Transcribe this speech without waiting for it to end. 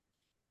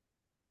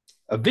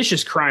A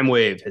vicious crime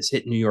wave has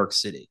hit New York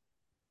City.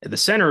 At the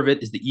center of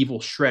it is the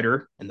evil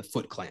Shredder and the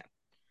Foot Clan.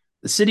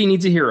 The city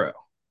needs a hero.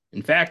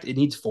 In fact, it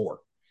needs four.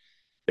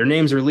 Their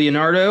names are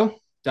Leonardo,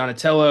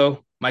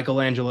 Donatello,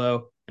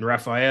 Michelangelo, and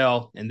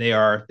Raphael, and they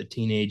are the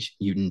Teenage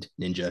Mutant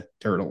Ninja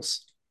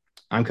Turtles.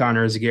 I'm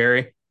Connor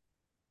Zagari,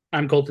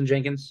 I'm Colton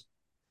Jenkins.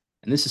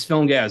 and this is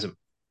Filmgasm.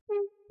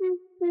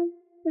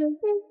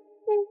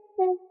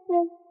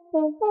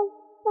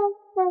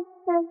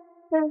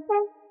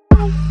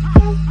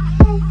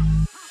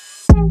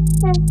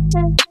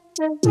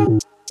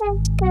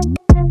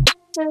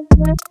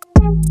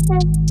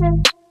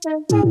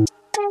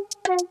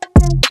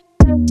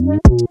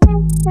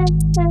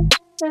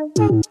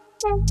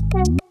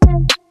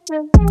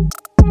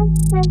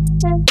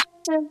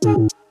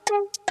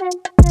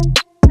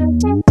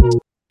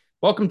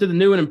 Welcome to the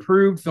new and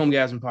improved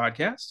Filmgasm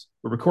podcast.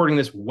 We're recording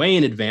this way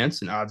in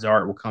advance, and odds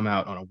are it will come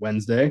out on a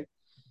Wednesday.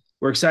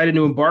 We're excited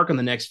to embark on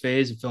the next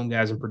phase of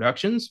Filmgasm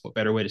Productions. What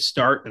better way to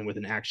start than with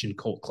an action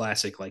cult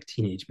classic like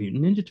Teenage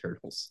Mutant Ninja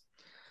Turtles?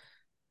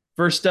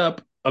 First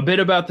up, a bit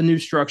about the new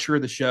structure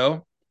of the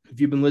show. If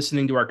you've been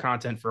listening to our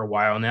content for a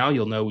while now,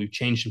 you'll know we've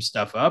changed some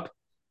stuff up.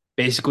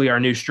 Basically,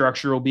 our new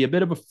structure will be a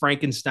bit of a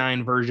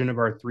Frankenstein version of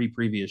our three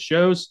previous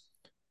shows.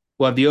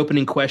 We'll have the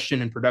opening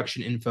question and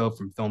production info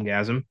from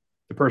Filmgasm,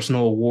 the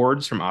personal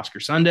awards from Oscar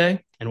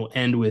Sunday, and we'll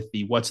end with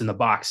the What's in the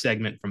Box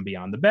segment from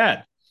Beyond the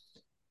Bad.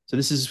 So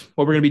this is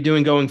what we're going to be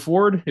doing going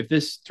forward. If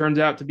this turns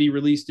out to be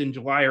released in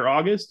July or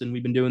August, and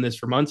we've been doing this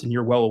for months and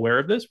you're well aware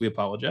of this, we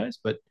apologize.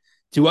 But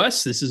to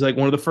us, this is like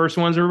one of the first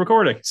ones we're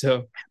recording.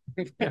 So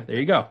yeah, there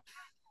you go.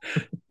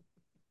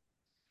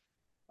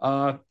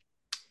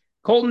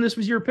 Colton, this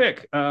was your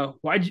pick.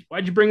 Why'd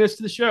you bring this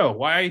to the show?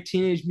 Why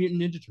Teenage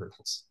Mutant Ninja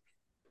Turtles?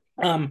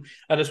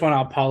 I just want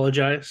to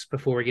apologize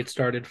before we get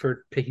started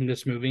for picking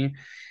this movie.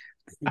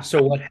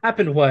 So what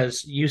happened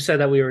was you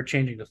said that we were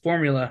changing the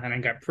formula, and I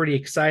got pretty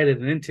excited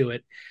and into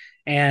it.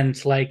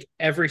 And like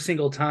every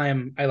single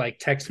time I like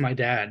text my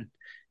dad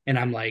and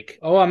I'm like,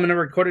 oh, I'm gonna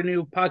record a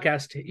new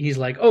podcast. He's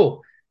like,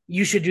 oh,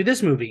 you should do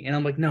this movie. And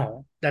I'm like,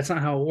 no, that's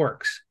not how it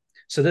works.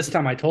 So this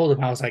time I told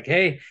him, I was like,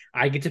 hey,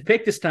 I get to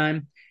pick this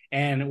time.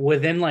 And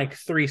within like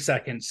 3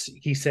 seconds,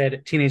 he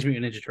said Teenage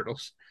Mutant Ninja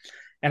Turtles.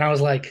 And I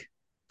was like,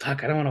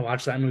 fuck, I don't want to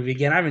watch that movie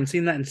again. I haven't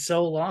seen that in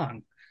so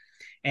long.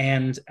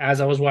 And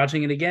as I was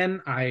watching it again,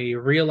 I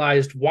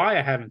realized why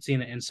I haven't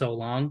seen it in so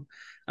long.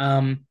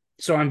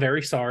 So I'm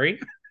very sorry.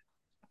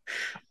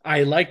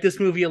 I liked this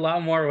movie a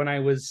lot more when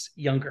I was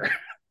younger.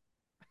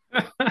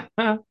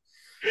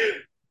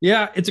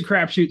 Yeah, it's a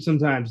crapshoot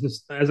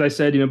sometimes. As I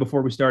said,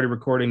 before we started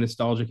recording,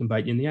 nostalgia can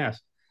bite you in the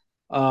ass.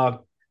 Uh,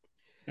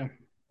 Yeah.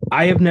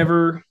 I have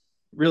never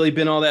really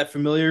been all that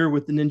familiar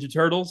with the Ninja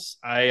Turtles.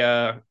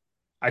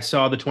 I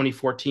saw the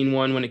 2014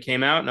 one when it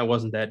came out, and I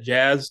wasn't that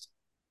jazzed.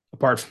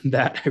 Apart from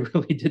that, I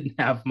really didn't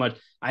have much.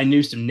 I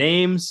knew some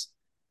names.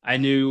 I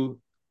knew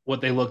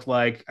what they looked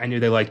like. I knew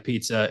they liked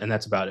pizza, and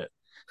that's about it.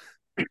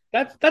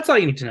 That's all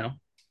you need to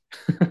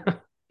know.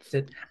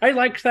 I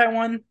liked that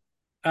one.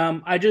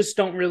 I just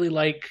don't really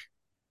like.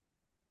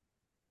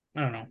 I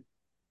don't know.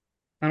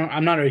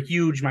 I'm not a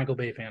huge Michael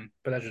Bay fan,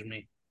 but that's just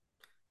me.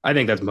 I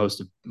think that's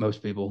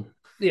most people.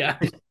 Yeah.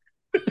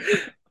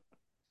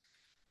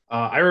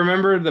 I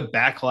remember the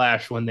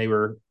backlash when they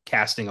were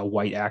casting a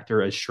white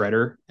actor as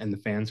Shredder, and the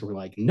fans were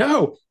like,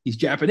 "No, he's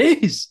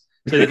Japanese."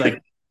 So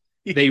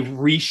they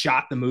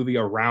reshot the movie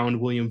around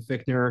William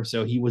Fichtner,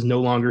 so he was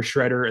no longer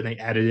Shredder, and they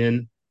added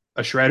in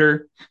a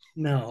Shredder.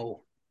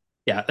 No.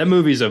 Yeah, that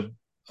movie's a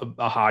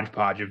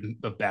hodgepodge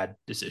of bad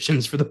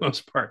decisions for the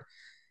most part.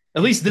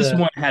 At least this The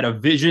one had a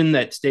vision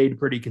that stayed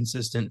pretty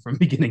consistent from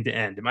beginning to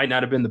end. It might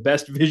not have been the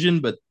best vision,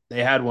 but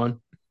they had one.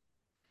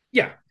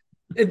 Yeah.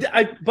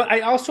 But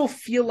I also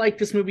feel like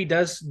this movie it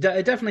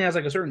definitely has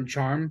like a certain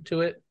charm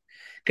to it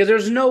because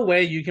there's no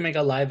way you can make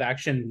a live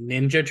action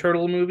Ninja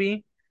Turtle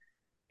movie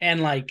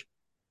and like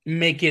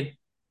make it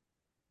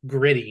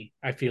gritty.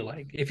 I feel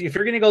like if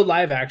you're gonna go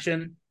live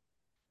action,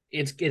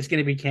 it's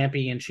gonna be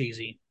campy and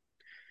cheesy.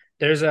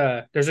 There's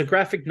a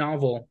graphic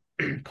novel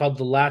called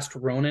The Last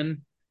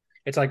Ronin.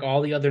 It's like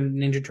all the other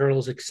Ninja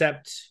Turtles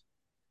except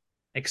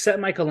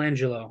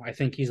Michelangelo. I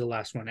think he's the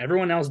last one.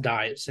 Everyone else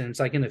dies, and it's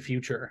like in the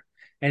future.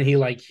 And he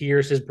like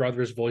hears his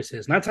brother's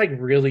voices, and that's like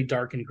really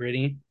dark and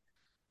gritty.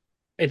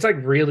 It's like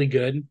really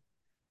good,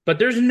 but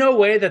there's no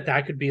way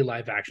that could be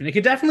live action. It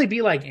could definitely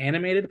be like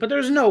animated, but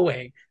there's no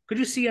way. Could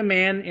you see a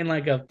man in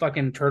like a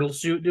fucking turtle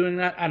suit doing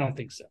that? I don't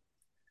think so.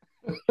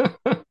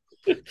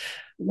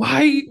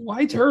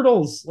 Why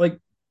turtles? Like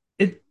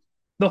it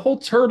the whole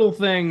turtle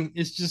thing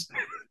is just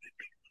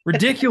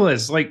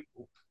ridiculous. Like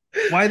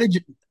why did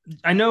you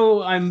I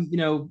know I'm,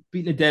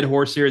 beating a dead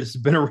horse here. This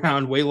has been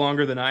around way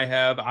longer than I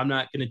have. I'm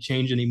not going to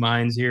change any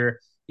minds here.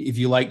 If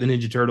you like the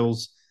Ninja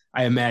Turtles,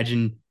 I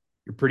imagine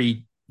you're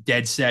pretty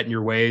dead set in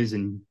your ways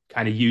and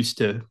kind of used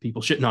to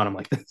people shitting on them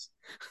like this.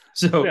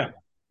 So Yeah.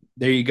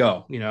 there you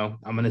go.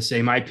 I'm going to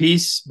say my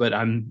piece, but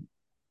I'm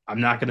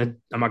not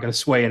gonna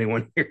sway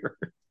anyone here.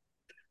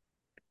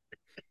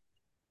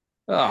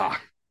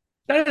 Ah,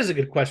 That is a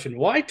good question.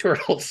 Why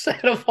turtles?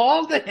 Out of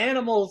all the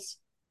animals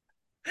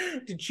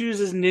to choose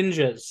as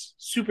ninjas,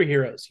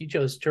 superheroes, he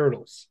chose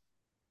turtles.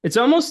 It's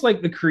almost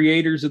like the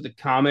creators of the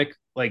comic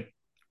like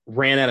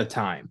ran out of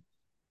time.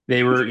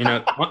 They were,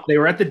 they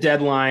were at the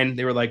deadline.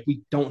 They were like,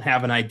 we don't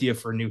have an idea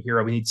for a new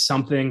hero. We need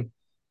something.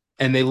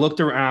 And they looked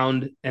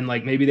around and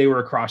like maybe they were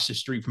across the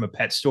street from a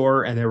pet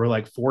store and there were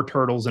like four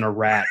turtles and a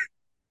rat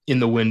in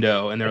the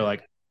window. And they're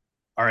like,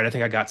 all right, I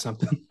think I got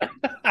something.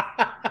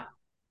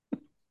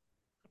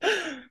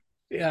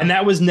 Yeah. And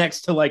that was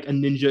next to like a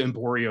Ninja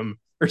Emporium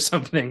or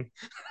something.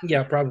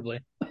 Yeah, probably.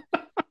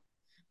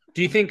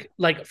 Do you think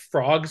like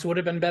frogs would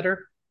have been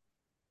better?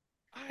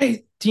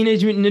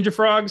 Teenage Mutant Ninja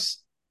Frogs.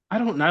 I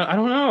don't know. I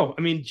don't know.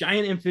 I mean,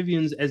 giant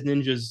amphibians as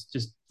ninjas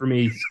just for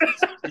me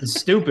is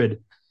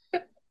stupid.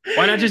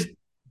 Why not just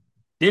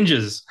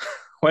ninjas?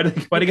 Why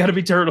do got to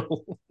be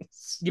turtles?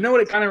 You know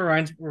what it kind of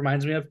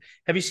reminds me of?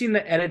 Have you seen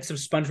the edits of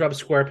SpongeBob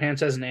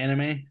SquarePants as an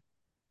anime?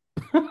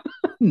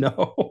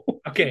 No.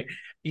 Okay,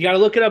 you got to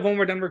look it up when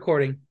we're done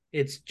recording.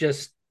 It's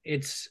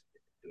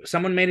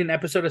someone made an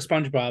episode of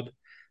SpongeBob,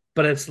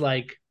 but it's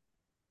like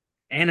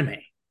anime.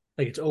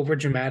 Like it's over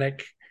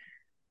dramatic.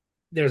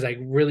 There's like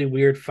really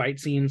weird fight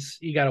scenes.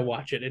 You got to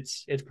watch it.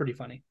 It's pretty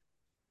funny.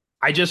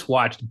 I just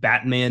watched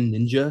Batman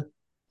Ninja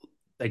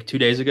like 2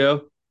 days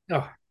ago.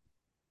 Oh,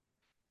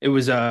 It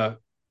was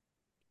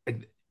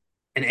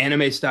an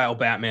anime style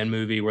Batman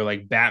movie where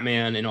like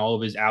Batman and all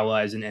of his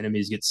allies and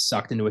enemies get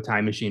sucked into a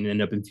time machine and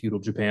end up in feudal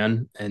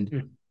Japan. And hmm.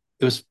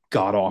 it was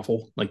god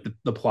awful. Like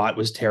the plot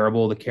was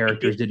terrible. The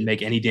characters didn't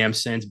make any damn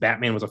sense.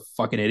 Batman was a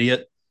fucking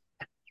idiot,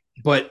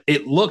 but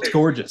it looked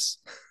gorgeous.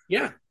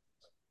 Yeah.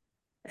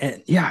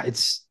 And yeah,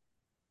 it's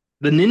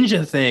the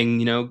ninja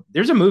thing.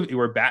 There's a movie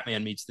where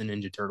Batman meets the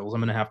Ninja Turtles.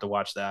 I'm gonna have to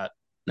watch that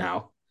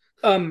now.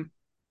 Um,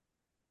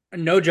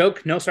 no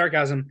joke, no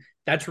sarcasm.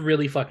 That's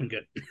really fucking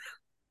good.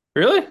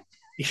 Really?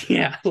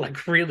 Yeah,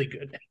 like really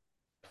good.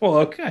 Well,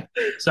 okay,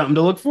 something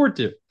to look forward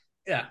to.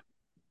 Yeah.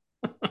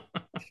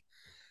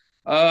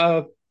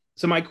 Uh,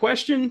 so my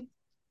question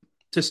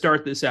to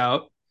start this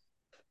out,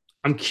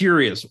 I'm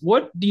curious,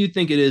 what do you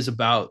think it is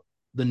about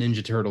the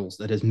Ninja Turtles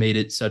that has made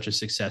it such a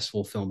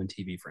successful film and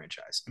TV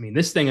franchise? I mean,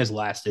 this thing has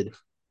lasted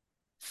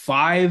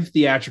five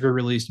theatrically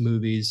released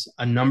movies,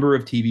 a number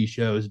of TV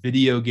shows,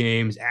 video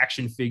games,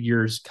 action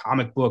figures,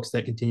 comic books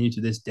that continue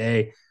to this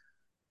day,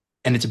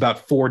 and it's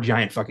about four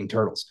giant fucking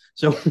turtles.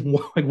 So,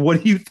 like,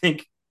 what do you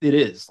think it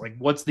is? Like,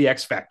 what's the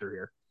X factor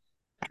here?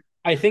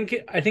 I think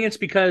it's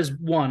because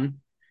one,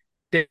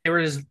 there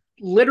is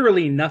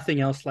literally nothing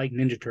else like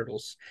Ninja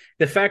Turtles.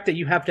 The fact that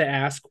you have to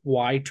ask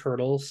why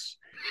turtles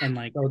and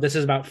like, oh, this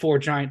is about four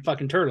giant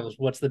fucking turtles.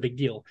 What's the big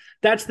deal?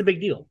 That's the big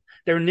deal.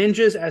 They're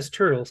ninjas as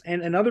turtles.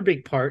 And another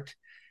big part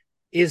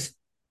is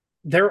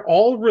they're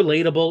all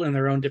relatable in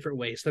their own different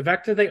ways. The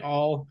fact that they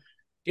all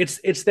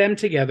it's them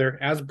together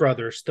as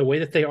brothers, the way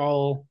that they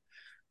all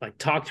like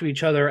talk to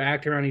each other,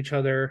 act around each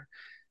other,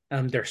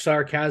 their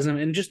sarcasm,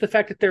 and just the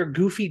fact that they're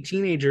goofy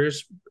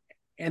teenagers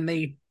and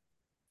they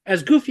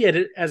as goofy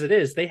as it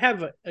is, they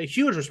have a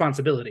huge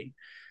responsibility.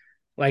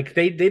 Like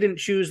they didn't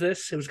choose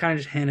this; it was kind of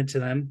just handed to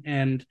them,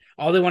 and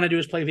all they want to do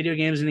is play video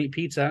games and eat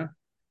pizza.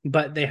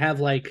 But they have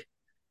like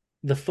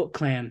the Foot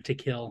Clan to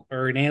kill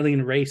or an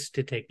alien race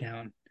to take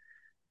down.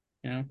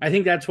 I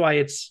think that's why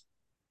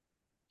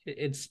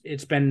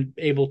it's been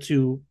able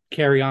to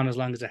carry on as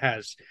long as it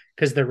has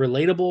because they're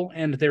relatable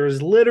and there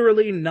is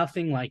literally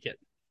nothing like it.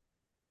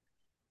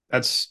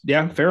 That's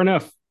yeah, fair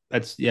enough.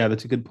 That's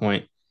a good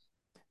point.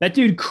 That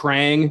dude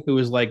Krang, who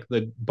was like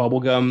the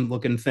bubblegum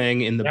looking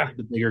thing in Yeah,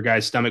 the bigger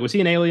guy's stomach, was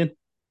he an alien?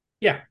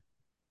 yeah.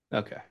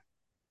 Okay.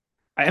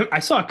 I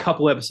saw a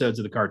couple episodes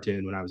of the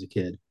cartoon when I was a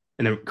kid,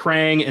 and then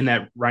Krang and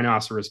that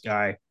rhinoceros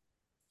guy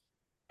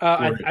were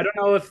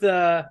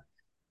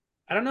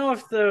I don't know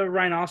if the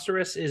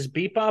rhinoceros is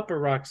Bebop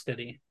or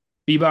Rocksteady.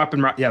 Bebop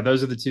and yeah,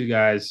 those are the two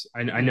guys.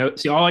 I know.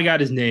 See, all I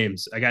got is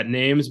names. I got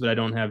names, but I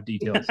don't have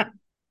details.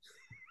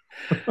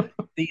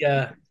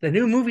 The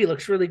new movie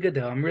looks really good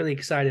though. I'm really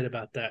excited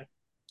about that.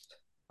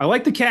 I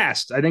like the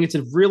cast. I think it's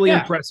a really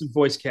Yeah. impressive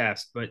voice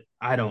cast, but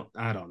I don't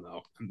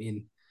know. I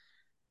mean,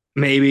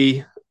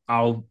 maybe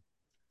I'll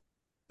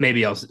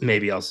maybe I'll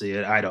see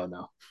it. I don't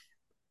know.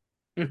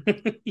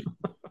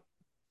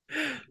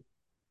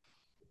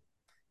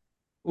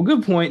 Well,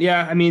 good point.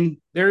 Yeah, I mean,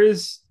 there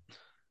is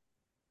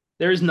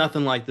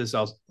nothing else like this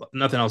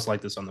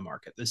on the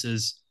market. This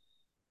is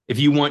if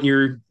you want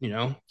if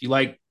you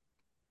like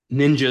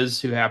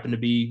ninjas who happen to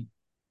be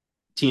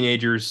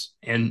teenagers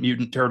and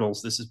mutant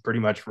turtles, this is pretty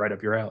much right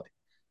up your alley.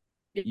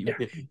 Yeah.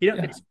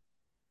 Yeah.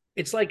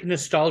 It's like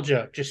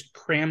nostalgia just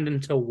crammed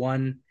into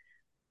one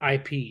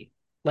IP.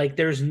 Like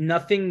there's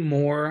nothing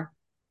more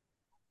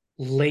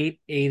late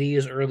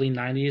 80s, early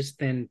 90s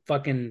than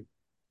fucking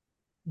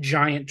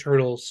giant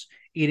turtles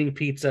eating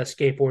pizza,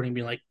 skateboarding,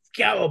 being like,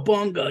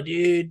 Cowabunga,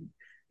 dude.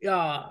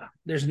 Yeah,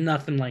 there's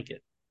nothing like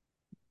it.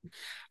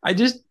 I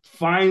just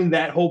find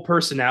that whole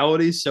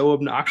personality so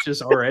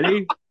obnoxious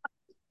already.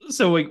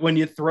 So like when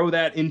you throw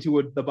that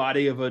into the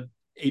body of a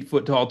 8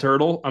 foot tall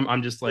turtle,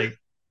 I'm just like,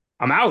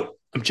 I'm out.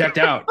 I'm checked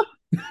out.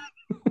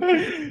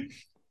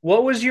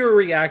 What was your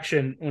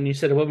reaction when you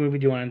said, "What movie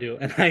do you want to do?"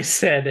 And I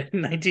said,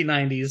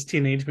 "1990s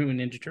Teenage Mutant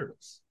Ninja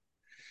Turtles."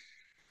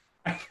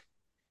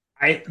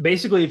 I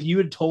basically, if you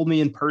had told me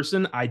in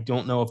person, I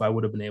don't know if I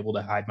would have been able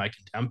to hide my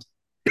contempt.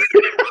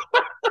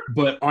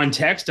 But on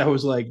text, I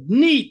was like,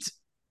 "Neat,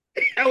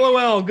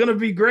 LOL, gonna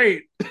be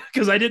great,"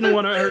 because I didn't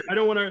want to. I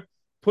don't want to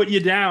put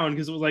you down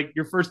because it was like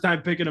your first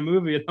time picking a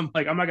movie, and I'm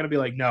like, I'm not gonna be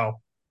like, no,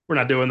 we're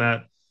not doing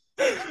that.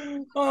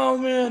 Oh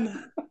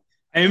man.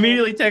 I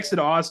immediately texted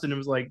Austin and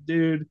was like,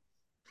 dude,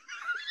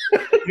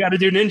 you got to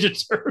do Ninja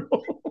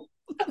Turtle.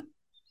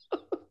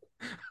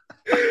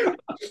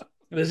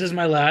 This is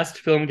my last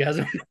film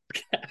gasm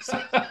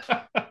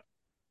podcast.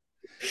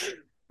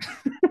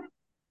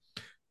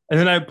 And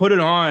then I put it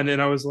on,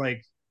 and I was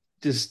like,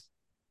 just,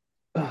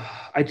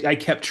 I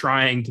kept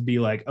trying to be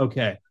like,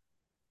 okay,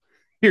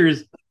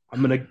 here's,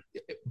 I'm gonna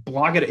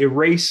block it,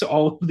 erase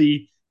all of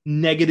the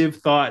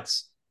negative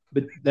thoughts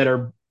that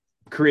are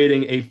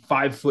creating a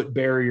 5 foot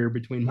barrier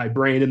between my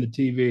brain and the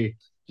TV.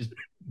 Just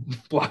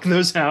block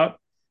those out,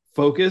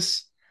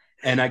 focus,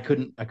 and I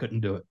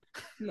couldn't do it.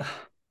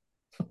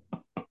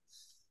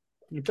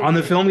 On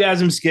the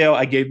Filmgasm scale,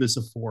 I gave this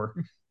a 4.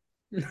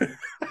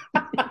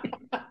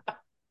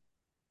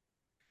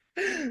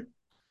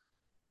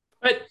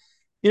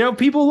 But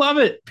people love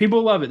it.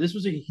 People love it. This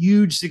was a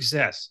huge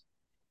success.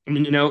 I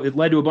mean, it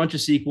led to a bunch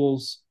of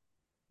sequels,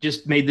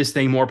 just made this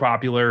thing more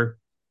popular.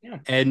 Yeah.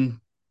 And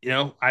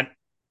I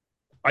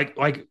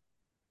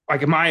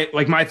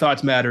my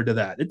thoughts matter to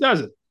that. It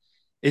doesn't.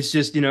 It's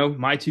just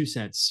my 2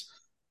 cents.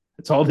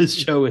 That's all this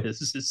show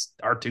is. It's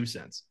our 2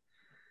 cents.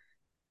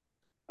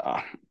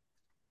 Uh,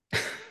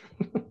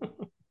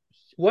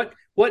 what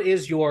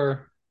is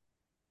your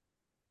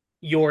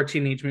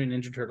Teenage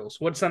Mutant Ninja Turtles?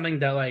 What's something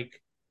that like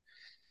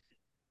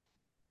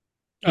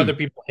other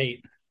people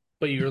hate,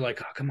 but you're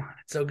like, oh come on,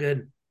 it's so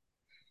good.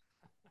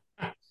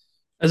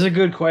 That's a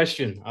good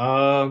question.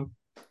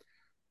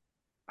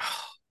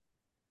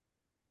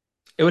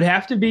 It would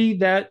have to be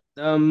that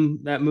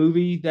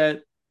movie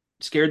that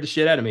scared the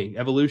shit out of me,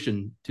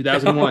 Evolution,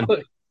 2001.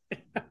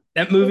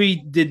 That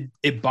movie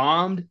it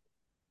bombed.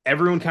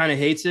 Everyone kind of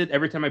hates it.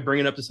 Every time I bring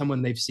it up to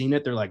someone, they've seen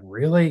it. They're like,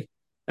 really?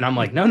 And I'm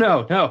like,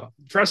 no.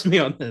 Trust me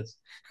on this.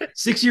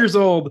 6 years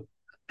old,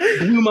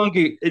 Blue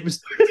Monkey. It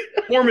was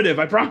formative,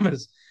 I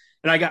promise.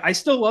 And I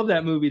still love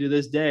that movie to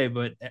this day.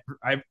 But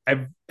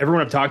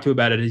everyone I've talked to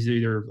about it is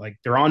either like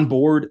they're on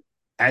board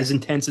as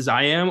intense as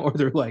I am, or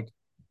they're like,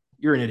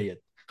 you're an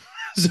idiot.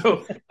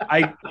 So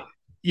I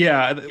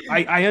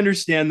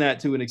understand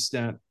that to an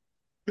extent.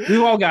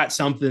 We've all got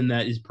something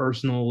that is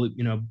personal,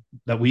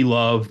 that we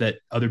love that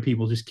other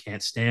people just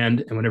can't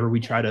stand. And whenever we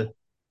try to,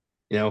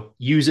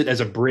 use it as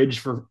a bridge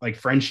for like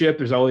friendship,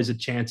 there's always a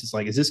chance it's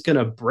like, is this going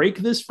to break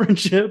this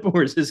friendship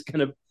or is this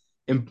going to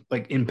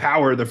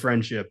empower the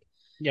friendship?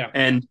 Yeah.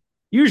 And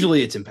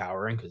usually it's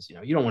empowering because,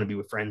 you don't want to be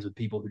with friends with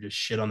people who just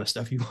shit on the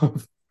stuff you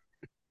love.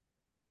 At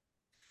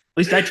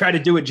least I try to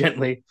do it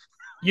gently.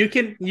 You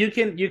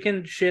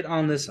can shit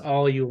on this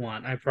all you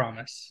want, I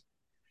promise.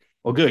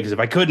 Well, good, because if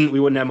I couldn't, we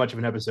wouldn't have much of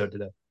an episode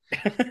today.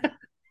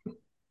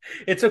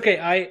 It's okay.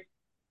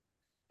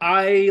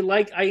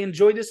 I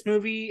enjoy this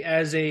movie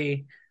I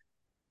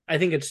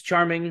think it's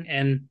charming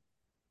and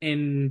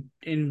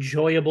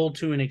enjoyable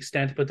to an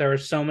extent, but there are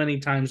so many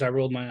times I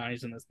rolled my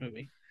eyes in this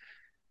movie.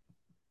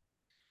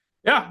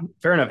 Yeah,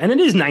 fair enough. And it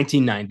is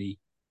 1990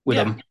 with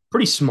a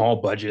pretty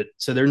small budget,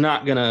 so they're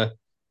not gonna,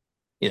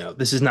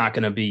 this is not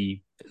gonna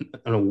be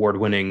an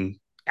award-winning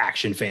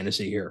action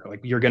fantasy here. Like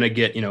you're gonna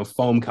get,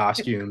 foam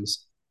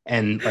costumes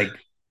and like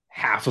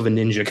half of a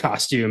ninja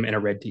costume and a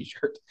red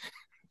t-shirt.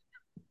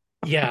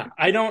 Yeah,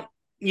 I don't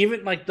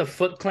even like the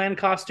Foot Clan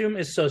costume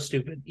is so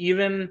stupid,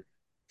 even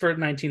for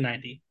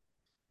 1990.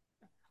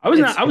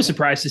 I was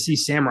surprised to see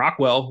Sam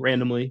Rockwell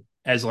randomly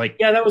as like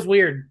that was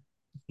weird.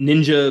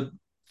 Ninja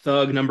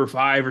Thug number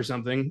 5 or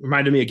something.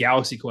 Reminded me of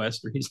Galaxy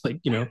Quest, where he's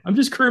like, I'm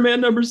just crewman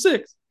number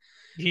 6.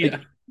 Yeah.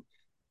 Like,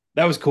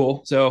 that was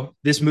cool. So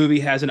this movie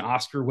has an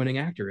Oscar-winning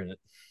actor in it.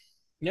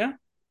 Yeah.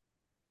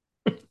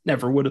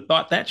 Never would have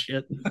thought that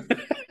shit.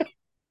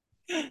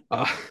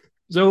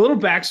 So a little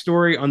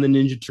backstory on the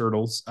Ninja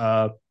Turtles.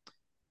 The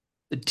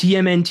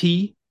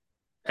TMNT,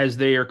 as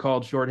they are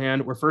called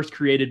shorthand, were first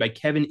created by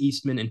Kevin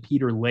Eastman and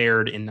Peter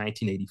Laird in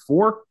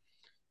 1984.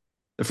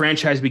 The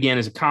franchise began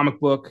as a comic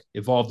book,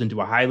 evolved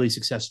into a highly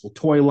successful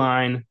toy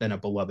line, then a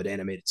beloved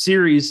animated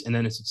series, and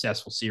then a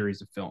successful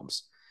series of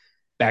films.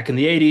 Back in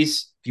the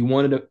 80s, if you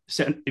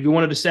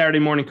wanted a Saturday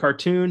morning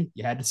cartoon,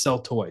 you had to sell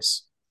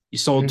toys. You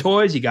sold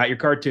toys, you got your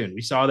cartoon.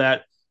 We saw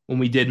that when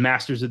we did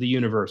Masters of the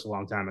Universe a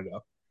long time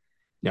ago.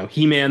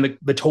 He-Man,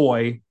 the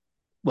toy,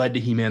 led to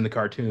He-Man the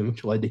cartoon,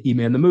 which led to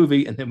He-Man the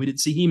movie, and then we didn't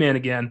see He-Man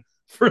again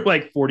for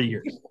like 40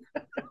 years.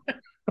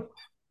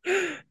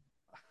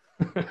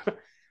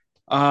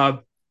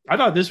 I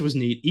thought this was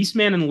neat.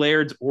 Eastman and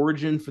Laird's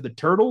origin for the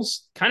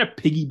Turtles kind of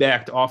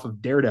piggybacked off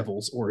of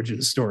Daredevil's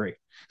origin story.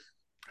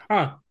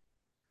 Huh.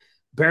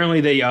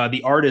 Apparently,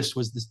 the artist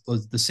was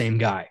the same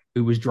guy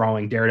who was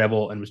drawing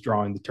Daredevil and was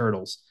drawing the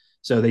Turtles.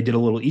 So they did a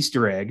little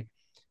Easter egg.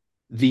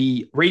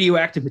 The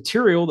radioactive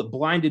material that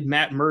blinded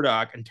Matt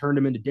Murdock and turned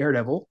him into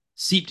Daredevil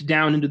seeped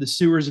down into the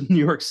sewers of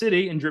New York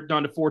City and dripped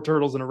onto four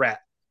turtles and a rat.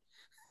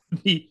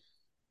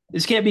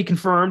 This can't be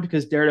confirmed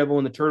because Daredevil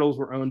and the Turtles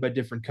were owned by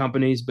different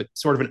companies, but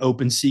sort of an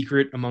open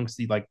secret amongst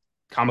the like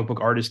comic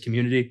book artist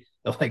community.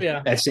 Like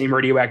Yeah, that same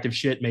radioactive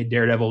shit made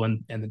Daredevil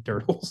and the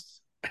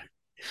Turtles.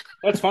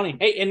 that's funny.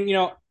 Hey, and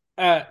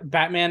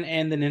Batman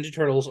and the Ninja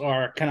Turtles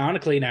are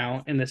canonically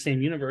now in the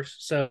same universe.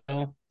 So,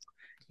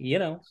 you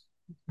know,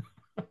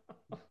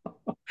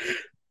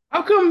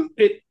 How come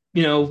it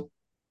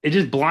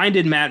just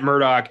blinded Matt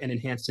Murdock and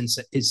enhanced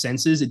his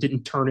senses? It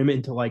didn't turn him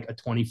into like a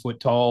 20-foot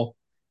tall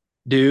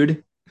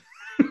dude.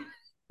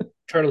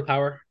 turtle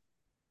power.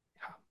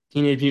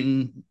 Teenage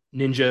Mutant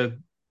Ninja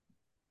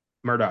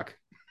Murdock.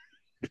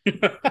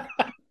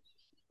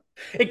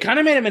 It kind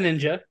of made him a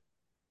ninja.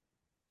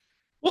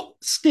 Well,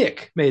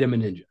 Stick made him a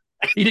ninja.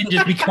 He didn't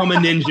just become a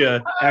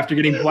ninja after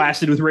getting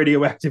blasted with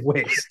radioactive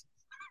waste.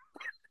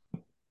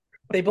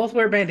 They both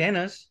wear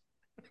bandanas.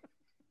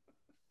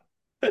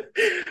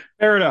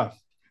 Fair enough.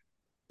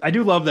 I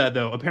do love that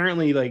though.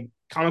 Apparently, like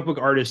comic book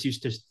artists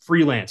used to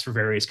freelance for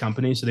various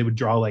companies, so they would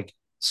draw like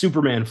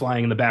Superman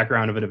flying in the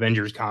background of an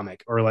Avengers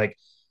comic, or like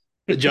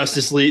the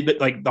Justice League, but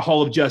like the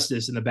Hall of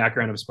Justice in the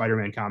background of a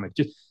Spider-Man comic.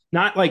 Just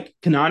not like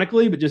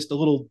canonically, but just a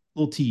little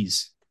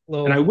tease.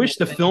 And I wish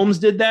the films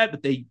did that,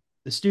 but the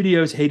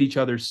studios hate each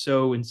other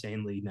so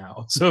insanely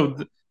now. So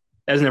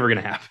that's never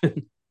going to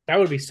happen. That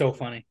would be so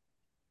funny.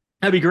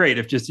 That'd be great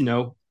if just,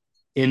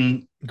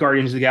 in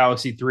Guardians of the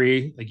Galaxy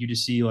 3, like you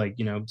just see like,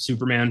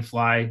 Superman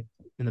fly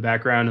in the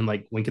background and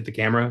like wink at the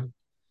camera. And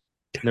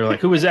they're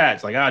like, who was that?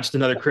 It's like, just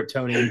another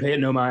Kryptonian. Pay it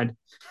no mind.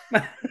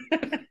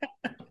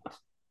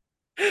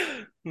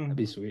 That'd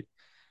be sweet.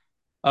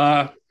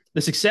 The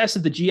success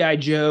of the G.I.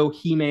 Joe,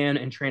 He-Man,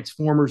 and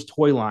Transformers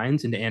toy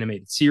lines into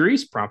animated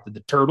series prompted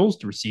the Turtles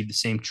to receive the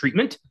same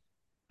treatment.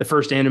 The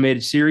first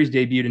animated series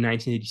debuted in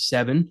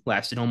 1987,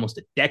 lasted almost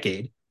a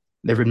decade.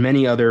 There have been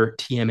many other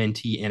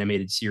TMNT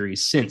animated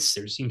series since.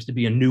 There seems to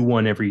be a new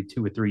one every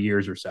 2 or 3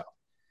 years or so.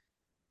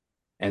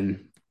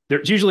 And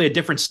there's usually a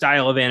different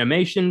style of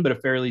animation, but a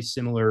fairly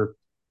similar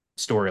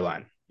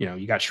storyline.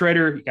 You got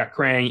Shredder, you got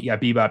Krang, you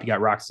got Bebop, you got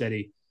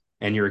Rocksteady,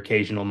 and your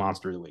occasional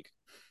monster of the week.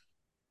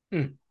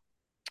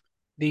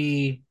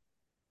 The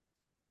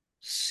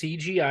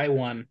CGI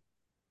one,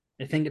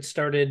 I think it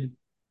started.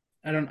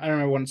 I don't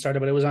know when it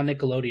started, but it was on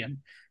Nickelodeon.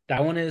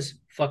 That one is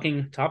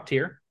fucking top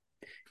tier.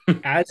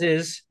 As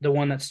is the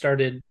one that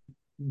started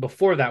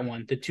before that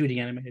one, the 2D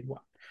animated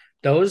one.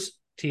 Those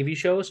TV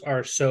shows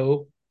are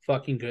so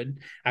fucking good.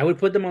 I would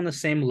put them on the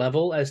same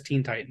level as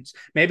Teen Titans.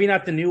 Maybe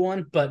not the new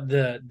one, but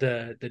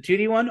the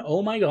 2D one.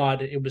 Oh my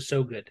god, it was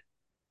so good.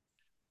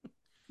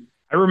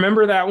 I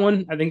remember that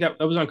one. I think that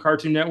was on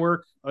Cartoon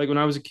Network. Like when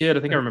I was a kid, I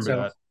think I remember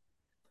that.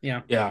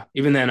 Yeah. Yeah.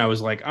 Even then, I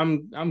was like,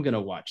 I'm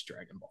gonna watch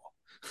Dragon Ball.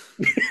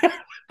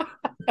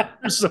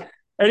 So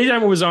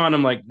anytime it was on,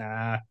 I'm like,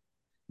 nah.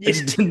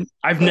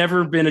 I've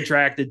never been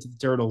attracted to the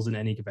turtles in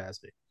any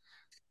capacity.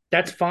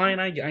 That's fine.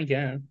 I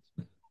guess.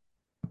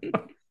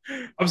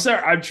 I'm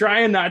sorry. I'm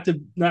trying not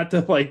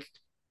to like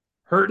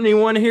hurt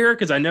anyone here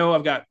because I know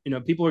I've got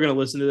people are gonna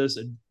listen to this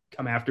and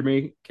come after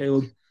me,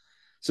 Caleb.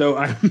 So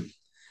I'm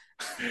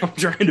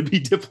trying to be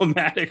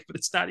diplomatic, but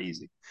it's not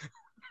easy.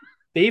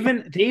 They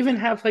even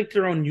have like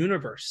their own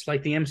universe,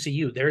 like the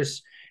MCU.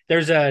 There's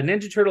a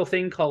Ninja Turtle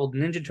thing called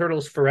Ninja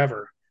Turtles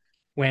Forever,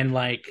 when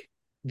like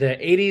the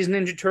 80s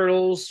Ninja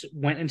Turtles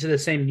went into the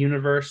same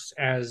universe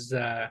as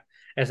the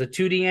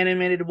 2D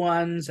animated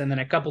ones, and then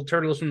a couple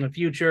turtles from the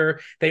future.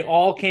 They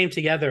all came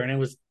together, and it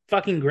was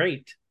fucking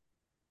great.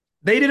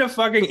 They did a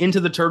fucking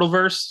Into the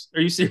Turtleverse.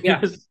 Are you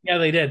serious? Yeah,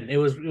 they did. It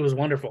was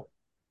wonderful.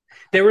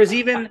 There was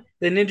even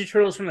the Ninja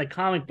Turtles from the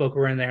comic book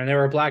were in there, and they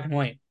were black and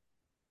white.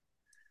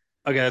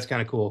 Okay, that's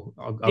kind of cool.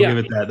 I'll give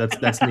it that.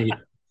 That's neat.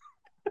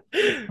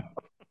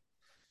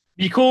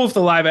 Be cool if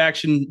the live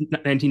action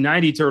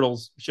 1990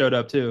 Turtles showed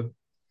up too.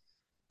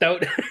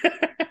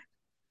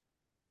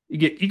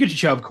 You could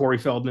shove Corey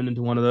Feldman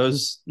into one of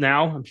those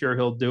now. I'm sure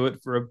he'll do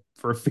it for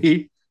a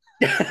fee.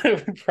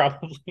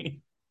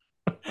 Probably.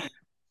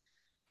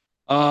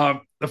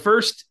 The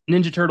first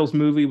Ninja Turtles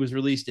movie was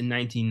released in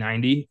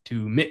 1990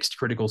 to mixed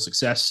critical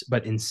success,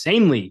 but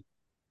insanely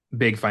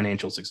big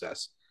financial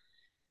success.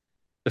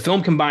 The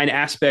film combined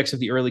aspects of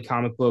the early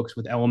comic books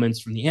with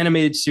elements from the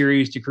animated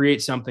series to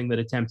create something that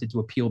attempted to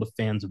appeal to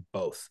fans of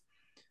both.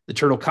 The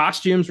turtle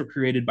costumes were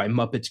created by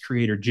Muppets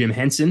creator Jim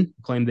Henson,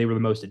 who claimed they were the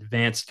most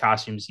advanced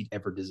costumes he'd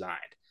ever designed.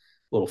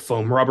 A little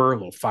foam rubber, a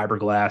little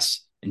fiberglass,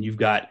 and you've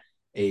got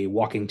a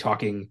walking,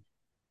 talking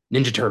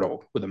Ninja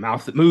Turtle with a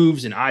mouth that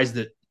moves and eyes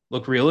that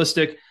look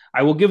realistic.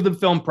 I will give the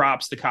film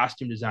props. The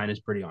costume design is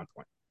pretty on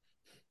point.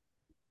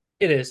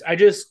 It is.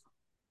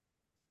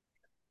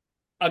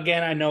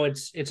 Again, I know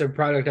it's a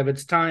product of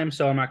its time,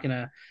 so I'm not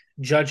gonna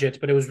judge it,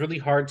 but it was really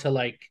hard to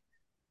like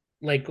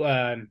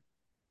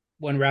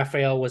when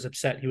Raphael was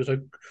upset, he was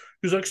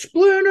like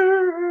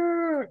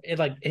Splinter. It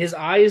like his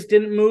eyes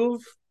didn't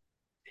move.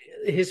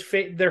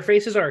 Their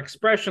faces are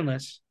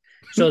expressionless,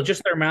 So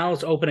just their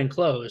mouths open and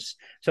close.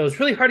 So it's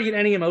really hard to get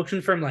any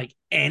emotion from like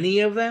any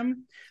of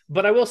them.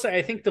 But I will say,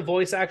 I think the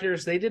voice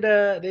actors they did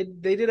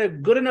a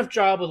good enough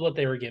job with what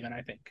they were given.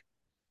 I think.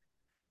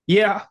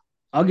 Yeah,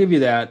 I'll give you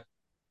that.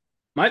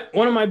 My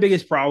one of my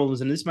biggest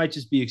problems, and this might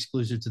just be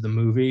exclusive to the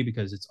movie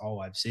because it's all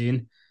I've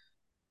seen.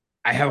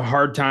 I have a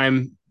hard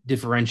time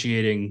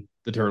differentiating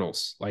the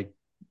turtles. Like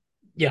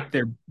Yeah,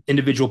 their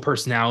individual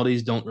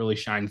personalities don't really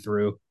shine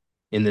through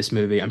in this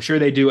movie. I'm sure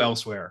they do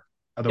elsewhere.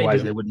 they Otherwise,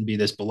 do. they wouldn't be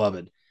this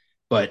beloved.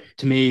 But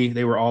to me,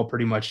 they were all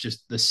pretty much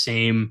just the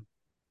same,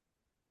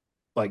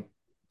 like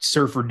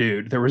surfer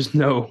dude. There was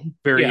no Yeah,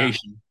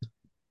 variation.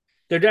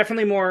 they're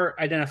definitely more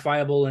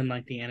identifiable in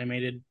like the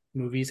animated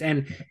movies.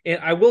 And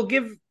I will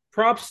give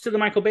props to the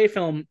Michael Bay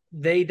film.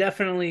 They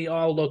definitely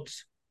all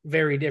looked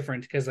very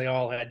different because they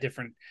all had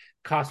different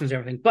costumes and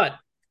everything. But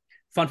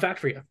fun fact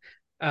for you: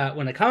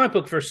 when the comic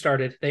book first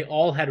started, they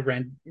all had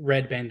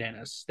red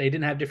bandanas. They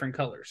didn't have different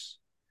colors.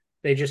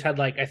 They just had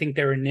like I think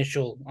their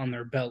initial on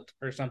their belt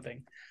or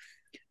something.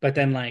 But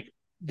then like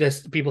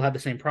this, people had the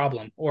same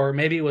problem, or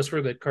maybe it was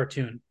for the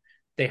cartoon.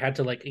 They had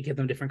to like give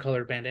them different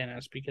colored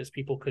bandanas because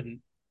people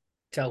couldn't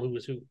tell who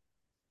was who.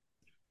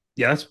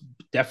 Yeah, that's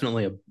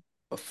definitely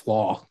a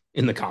flaw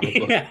in the comic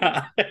book.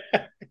 Yeah.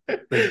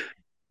 Like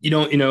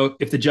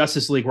if the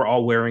Justice League were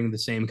all wearing the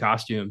same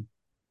costume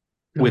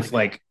Oh my with god.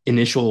 like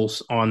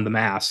initials on the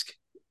mask,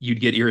 you'd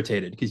get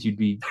irritated because you'd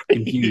be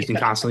confused and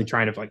Yeah. constantly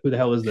trying to like, who the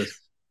hell is this?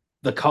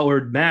 The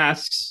colored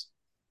masks,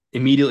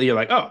 immediately you're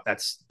like, oh,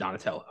 that's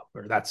Donatello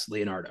or that's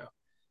Leonardo.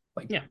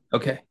 Like, Yeah.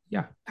 okay,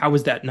 yeah. How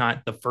was that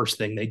not the first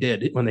thing they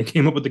did when they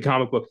came up with the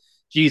comic book?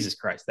 Jesus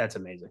Christ, that's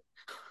amazing.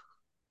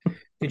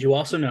 Did you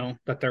also know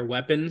that their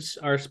weapons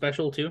are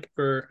special too?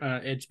 For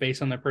it's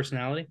based on their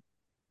personality.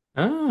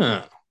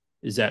 Oh,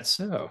 is that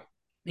so?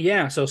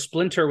 Yeah. So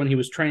Splinter, when he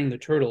was training the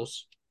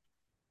turtles,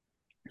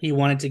 he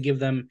wanted to give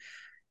them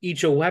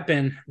each a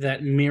weapon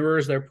that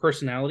mirrors their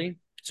personality.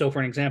 So, for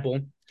an example,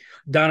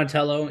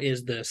 Donatello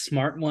is the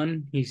smart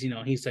one. He's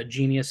a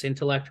genius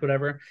intellect,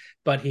 whatever.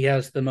 But he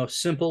has the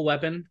most simple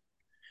weapon,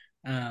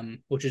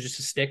 which is just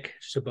a stick,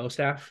 just a bow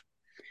staff.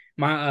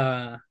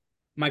 My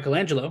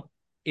Michelangelo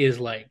is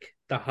like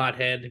the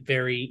hothead,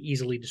 very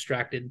easily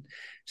distracted.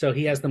 So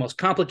he has the most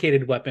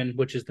complicated weapon,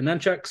 which is the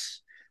nunchucks.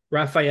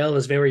 Raphael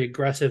is very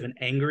aggressive and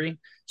angry.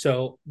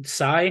 So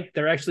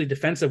they're actually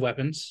defensive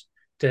weapons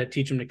to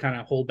teach him to kind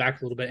of hold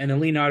back a little bit. And then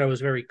Leonardo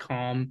is very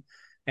calm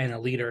and a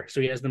leader.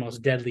 So he has the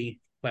most deadly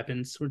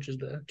weapons, which is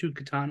the two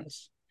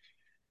katanas.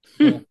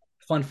 Hmm, Little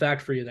fun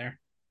fact for you there.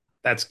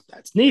 that's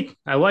neat.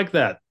 I like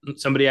that.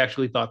 Somebody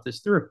actually thought this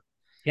through.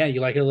 Yeah,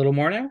 you like it a little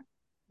more now?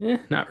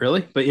 Not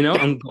really, but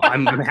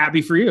I'm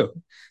happy for you.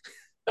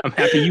 I'm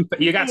happy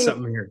you got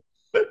something here.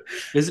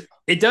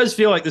 It does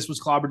feel like this was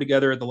clobbered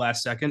together at the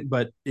last second,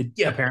 but it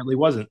Yeah. apparently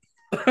wasn't.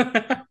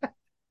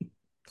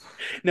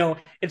 No,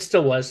 it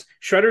still was.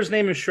 Shredder's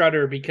name is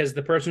Shredder because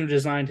the person who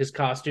designed his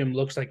costume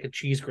looks like a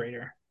cheese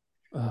grater.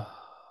 The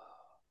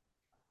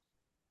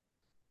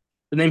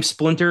name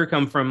Splinter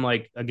come from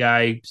like a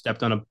guy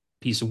stepped on a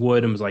piece of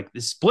wood and was like,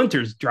 "This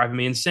splinter's driving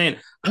me insane."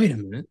 Wait a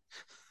minute.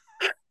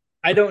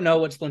 I don't know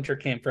what Splinter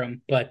came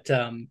from, but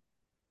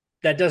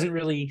that doesn't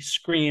really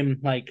scream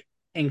like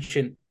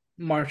ancient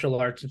martial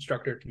arts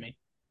instructor to me.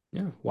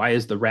 Yeah, why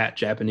is the rat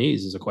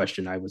Japanese? Is a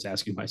question I was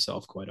asking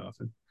myself quite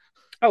often.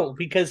 Oh,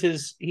 because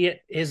his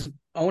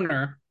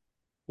owner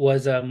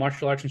was a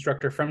martial arts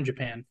instructor from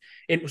Japan.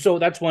 So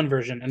that's one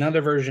version.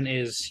 Another version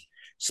is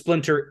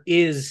Splinter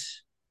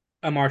is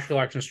a martial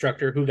arts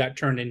instructor who got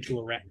turned into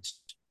a rat.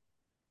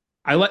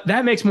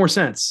 That makes more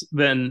sense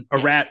than a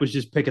Yeah. rat was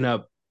just picking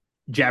up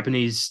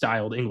Japanese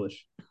styled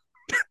English.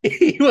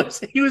 He was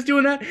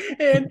doing that,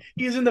 and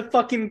he's in the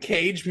fucking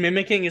cage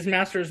mimicking his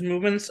master's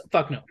movements.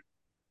 Fuck no.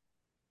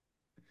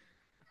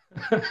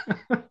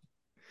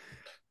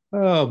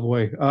 Oh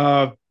boy.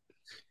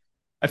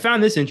 I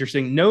found this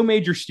interesting. No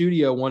major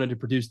studio wanted to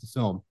produce the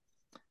film.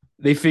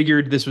 They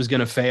figured this was going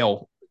to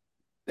fail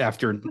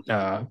after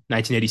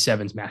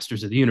 1987's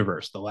Masters of the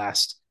Universe, the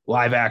last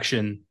live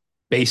action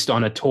based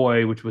on a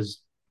toy, which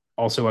was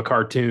also a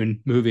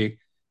cartoon movie.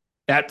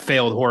 That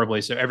failed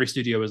horribly. So every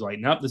studio was like,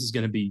 nope, this is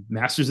going to be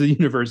Masters of the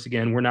Universe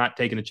again. We're not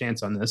taking a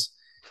chance on this.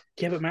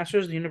 Yeah, but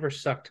Masters of the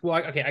Universe sucked.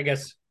 Well, okay, I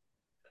guess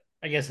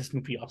this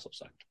movie also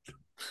sucked.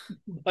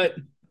 But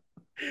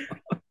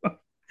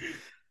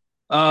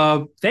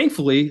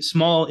Thankfully,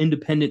 small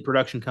independent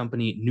production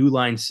company New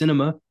Line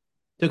Cinema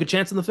took a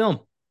chance on the film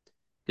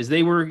because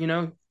they were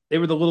the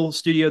little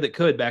studio that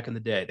could back in the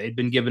day. They'd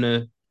been given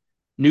a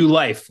new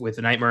life with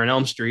A Nightmare on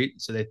Elm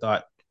Street, so they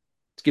thought,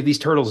 let's give these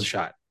turtles a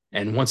shot.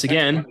 And once that's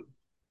again, funny.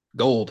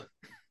 gold.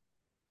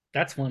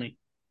 That's funny.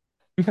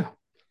 Yeah.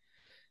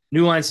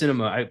 New Line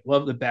Cinema. I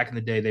love that back in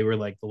the day they were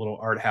like the little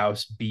art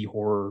house B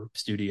horror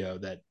studio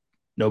that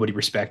nobody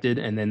respected,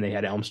 and then they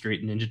had Elm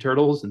Street and Ninja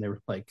Turtles, and they were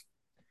like,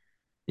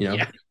 you know,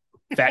 Yeah.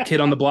 fat kid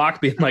on the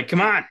block being like,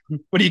 "Come on,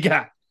 what do you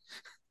got?"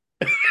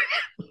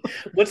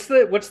 What's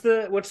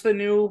the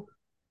new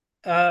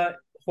uh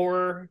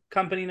horror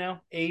company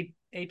now? A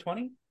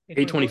A20? A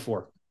A24?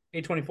 24.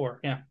 A24,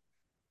 yeah.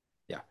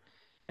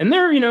 And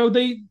they're, I'm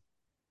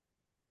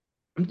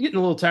getting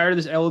a little tired of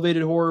this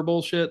elevated horror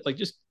bullshit. Like,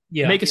 just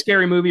Yeah, make a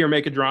scary movie or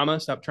make a drama.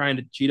 Stop trying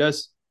to cheat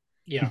us.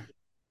 yeah, But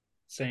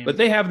same.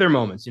 they have their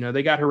moments.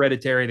 They got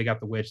Hereditary, they got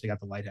The Witch, they got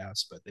The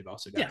Lighthouse, but they've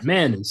also Yeah. got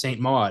Men and Saint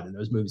Maud, and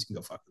those movies can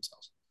go fuck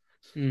themselves.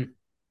 Mm.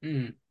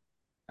 Mm.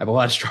 I have a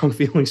lot of strong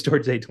feelings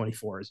towards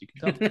A24, as you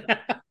can tell.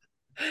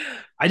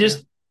 I Yeah.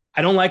 just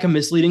I don't like a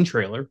misleading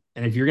trailer.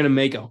 And if you're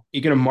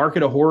gonna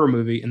market a horror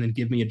movie and then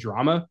give me a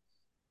drama,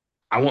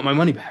 I want my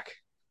money back.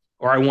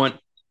 Or I want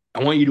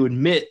you to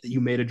admit that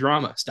you made a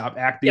drama. Stop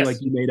acting like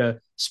Yes. you made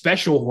a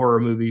special horror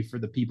movie for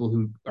the people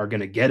who are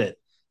gonna get it.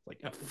 Like,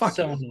 oh, It's fuck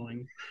so you.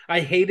 annoying. I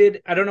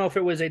don't know if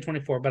it was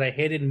A24, but I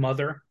hated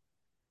Mother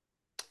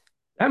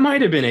That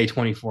might have been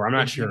A24. I'm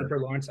not with sure. Jennifer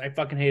Lawrence. I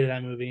fucking hated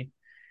that movie.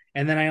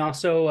 And then I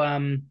also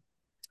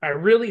I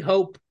really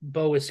hope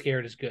Bo is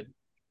Scared is good.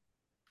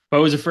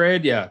 Bo is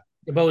Afraid, yeah.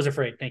 Bo is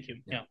Afraid. Thank you.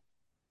 Yeah. Yeah.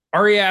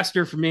 Ari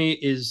Aster for me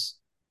is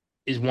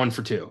one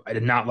for two. I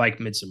did not like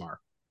Midsommar.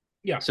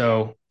 Yeah.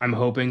 So I'm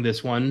hoping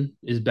this one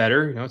is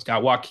better. It's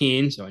got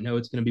Joaquin, so I know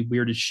it's gonna be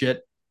weird as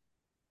shit.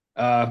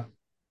 Uh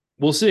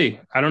we'll see.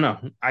 I don't know.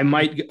 I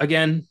might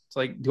again. It's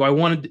like, do I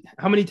want to?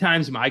 How many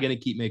times am I going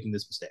to keep making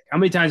this mistake? How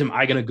many times am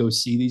I going to go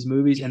see these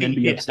movies and then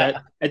be upset? Yeah.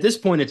 At this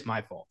point, it's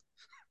my fault.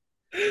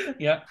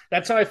 Yeah.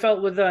 That's how I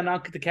felt with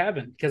Knock at the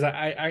Cabin because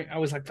I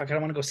was like, fuck, I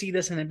don't want to go see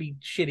this and it'd be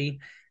shitty.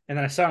 And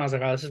then I saw it and I was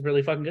like, oh, this is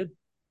really fucking good.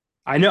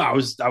 I know. I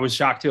was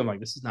shocked too. I'm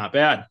like, this is not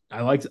bad. I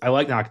like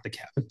Knock at the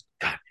Cabin.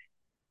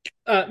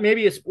 God.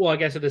 Maybe it's well, I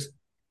guess it just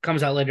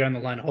comes out later on the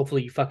line.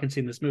 Hopefully you fucking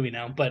seen this movie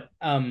now. But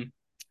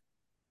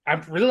I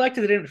really liked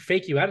that they didn't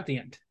fake you out at the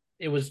end.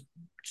 It was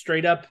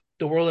straight up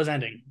the world is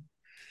ending.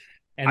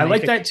 And I they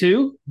like fixed that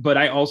too, but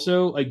I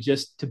also like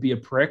just to be a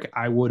prick.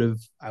 I would have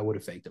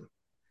faked him.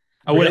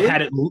 I would have really?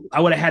 had it. I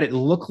would have had it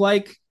look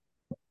like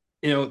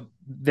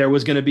there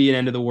was going to be an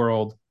end of the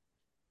world,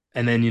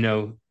 and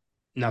then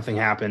nothing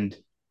happened,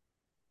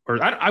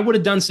 or I would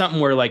have done something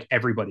where like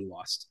everybody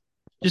lost,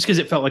 just because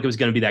it felt like it was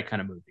going to be that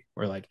kind of movie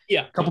where like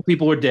Yeah. a couple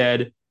people are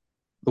dead,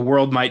 the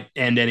world might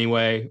end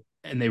anyway,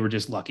 and they were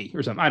just lucky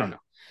or something. I don't know,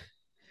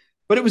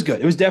 but it was good.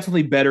 It was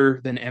definitely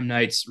better than M.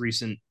 Night's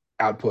recent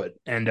output,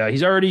 and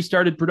he's already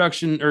started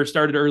production or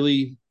started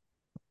early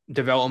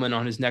development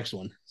on his next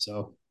one.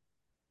 So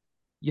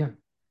yeah,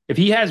 if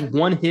he has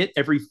one hit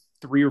every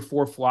 3 or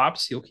 4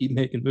 flops, he'll keep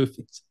making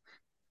movies.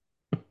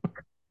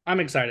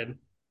 I'm excited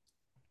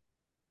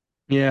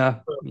Yeah,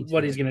 for me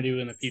what too. he's gonna do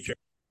in the future.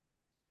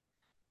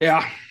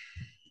 Yeah.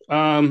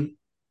 Um,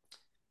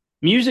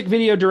 Music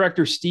video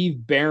director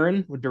Steve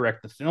Barron would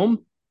direct the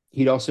film.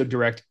 He'd also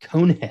direct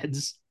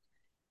Coneheads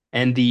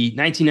and the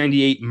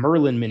 1998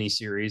 Merlin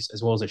miniseries,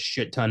 as well as a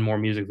shit ton more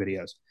music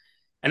videos.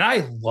 And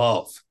I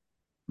love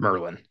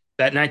Merlin.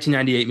 That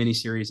 1998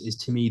 miniseries is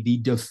to me the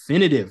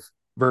definitive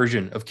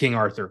version of King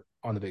Arthur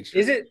on the big Is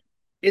screen. it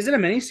is it a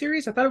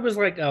miniseries? I thought it was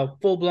like a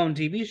full blown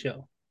TV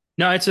show.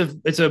 No, it's a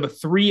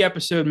 3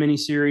 episode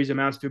miniseries,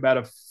 amounts to about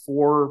a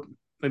 4,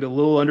 maybe a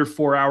little under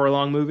 4 hour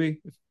long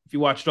movie. If you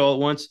watch it all at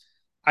once,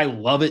 I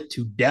love it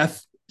to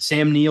death.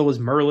 Sam Neill is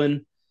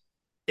Merlin.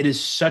 It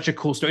is such a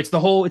cool story. It's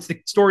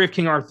the story of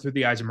King Arthur through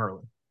the eyes of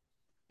Merlin.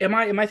 Am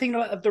I thinking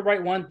of the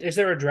right one? Is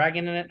there a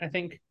dragon in it? I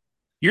think.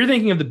 You're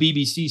thinking of the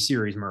BBC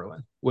series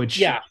Merlin, which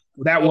Yeah.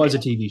 that Okay. was a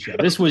TV show.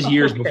 This was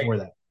years Okay. before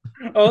that.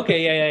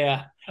 Okay. Yeah. Yeah.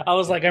 Yeah. I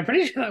was like, I'm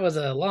pretty sure that was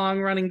a long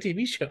running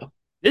TV show.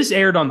 This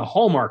aired on the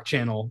Hallmark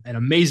Channel and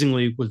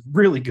amazingly was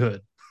really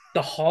good.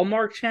 The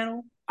Hallmark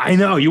Channel. I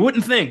know you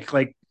wouldn't think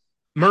like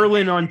Oh man,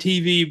 Merlin on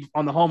TV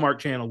on the Hallmark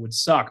Channel would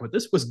suck, but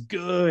this was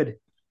good.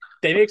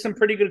 they make some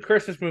pretty good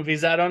Christmas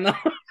movies. I don't know.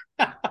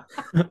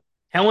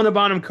 Helena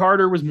Bonham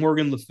Carter was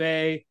Morgan Le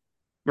Fay.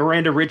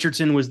 Miranda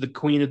Richardson was the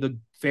Queen of the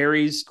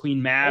Fairies, Queen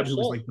Oh Mab, who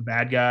was shit. like the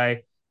bad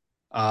guy.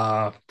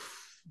 Uh,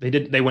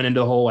 they went into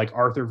the whole like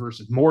Arthur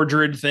versus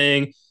Mordred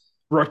thing.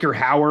 Rutger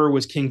Hauer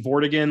was King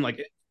Vortigern.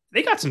 Like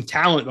they got some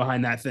talent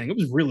behind that thing. It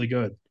was really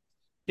good.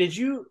 Did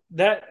you?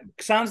 That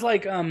sounds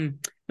like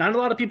not a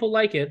lot of people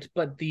like it,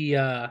 but the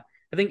I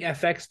think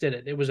FX did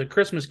it. It was a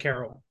Christmas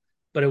Carol,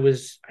 but it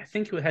was I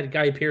think it had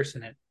Guy Pearce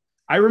in it.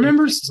 I And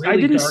remember. it's I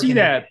really didn't dark see and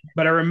heavy. that,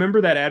 but I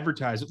remember that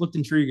advertised. It looked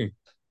intriguing.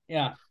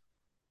 Yeah.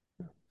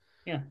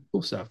 Yeah.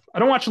 Cool stuff. I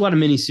don't watch a lot of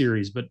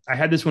miniseries, but I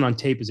had this one on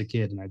tape as a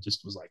kid, and I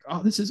just was like,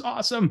 "Oh, this is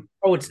awesome."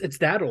 Oh, it's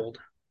that old.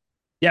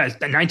 Yeah, it's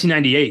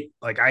 1998.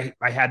 Like I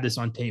had this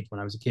on tape when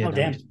I was a kid, Oh and I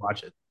would damn. just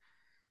watch it.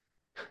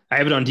 I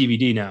have it on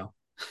DVD now.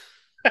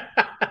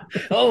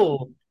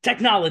 Oh,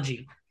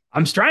 technology.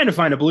 I'm trying to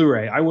find a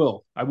Blu-ray. I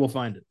will. I will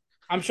find it.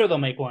 I'm sure they'll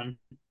make one.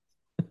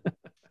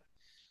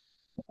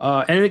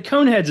 And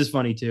Coneheads is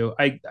funny too.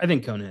 I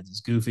think Coneheads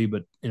is goofy,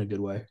 but in a good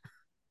way.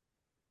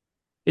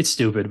 It's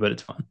stupid, but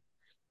it's fun.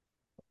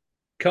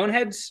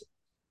 Coneheads.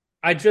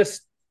 I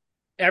just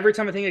every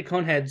time I think of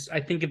Coneheads, I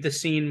think of the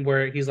scene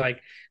where he's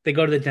like, they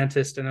go to the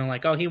dentist and they're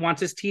like, oh, he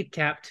wants his teeth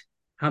capped.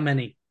 How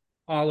many?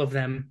 All of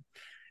them.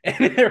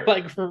 And they're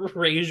like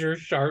razor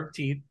sharp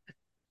teeth.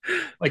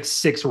 Like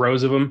 6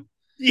 rows of them.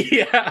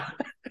 Yeah.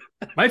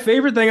 My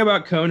favorite thing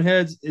about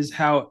Coneheads is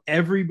how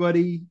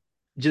everybody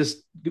just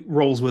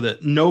rolls with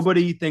it.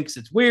 Nobody thinks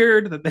it's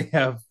weird that they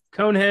have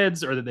cone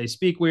heads or that they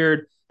speak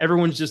weird.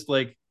 Everyone's just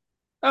like,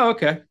 oh,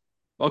 okay,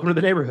 welcome to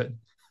the neighborhood.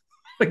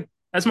 Like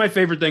that's my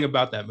favorite thing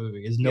about that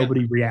movie is Yeah.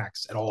 nobody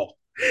reacts at all.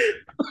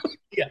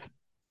 Yeah.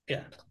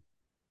 Yeah.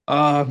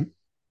 Um,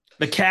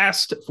 the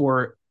cast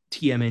for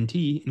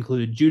TMNT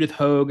included Judith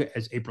Hogue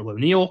as April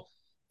O'Neil,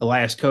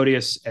 Elias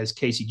Codius as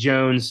Casey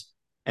Jones,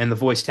 and the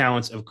voice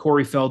talents of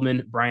Corey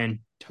Feldman, Brian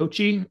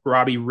Tochi,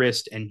 Robbie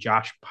Rist, and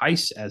Josh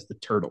Pice as the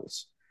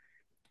Turtles.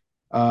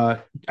 Uh,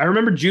 I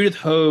remember Judith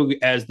Hogue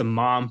as the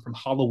mom from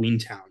Halloween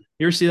Town.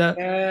 You ever see that?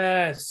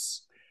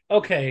 Yes.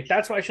 Okay,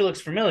 that's why she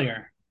looks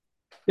familiar.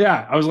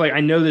 Yeah, I was like,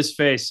 I know this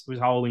face. It was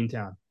Halloween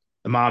Town.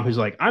 The mom who's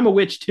like, I'm a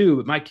witch too,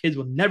 but my kids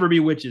will never be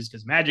witches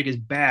because magic is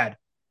bad.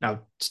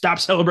 Now stop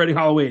celebrating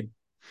Halloween.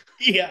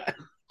 Yeah.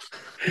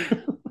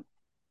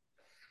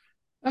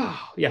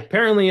 Oh yeah,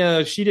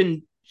 apparently she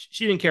didn't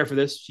care for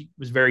this. She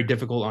was very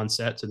difficult on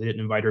set, so they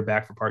didn't invite her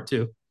back for part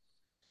two.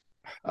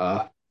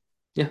 Uh,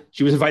 yeah,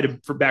 she was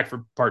invited back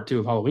for part two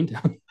of Halloween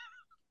Town.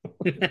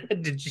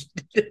 Did you?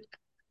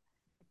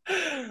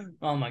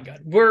 Oh my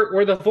god.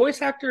 Were the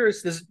voice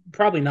actors this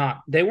probably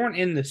not. They weren't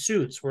in the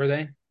suits, were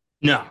they?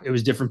 No, it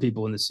was different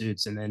people in the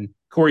suits, and then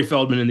Corey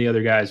Feldman and the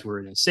other guys were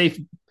in a safe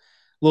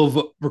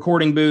little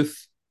recording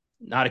booth,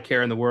 not a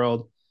care in the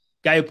world.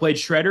 Guy who played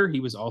Shredder, he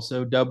was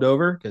also dubbed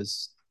over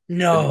because,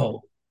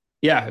 No.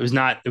 yeah, it was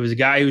not. It was a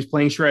guy who was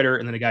playing Shredder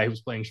and then a guy who was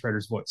playing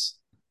Shredder's voice,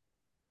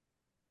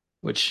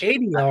 which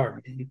ADR,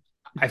 man.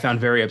 I found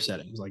very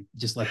upsetting. It was like,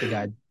 just let the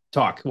guy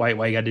talk. Why you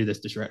got to do this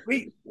to Shredder?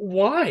 Wait,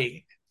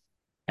 why?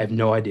 I have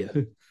no idea.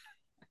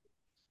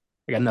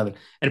 I got nothing.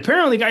 And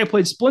apparently, the guy who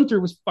played Splinter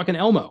was fucking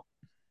Elmo.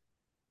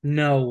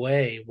 No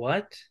way.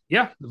 What?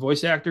 Yeah, the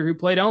voice actor who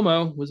played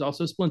Elmo was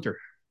also Splinter.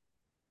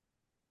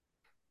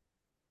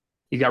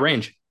 He got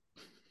range.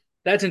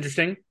 That's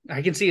interesting.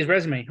 I can see his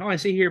resume. Oh, I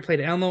see here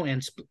played Elmo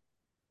and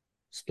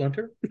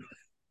Splinter.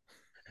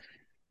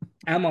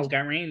 Elmo's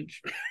got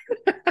range.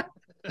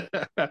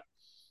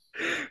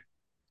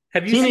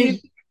 Have you seen?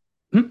 Teenage.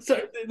 Hmm? So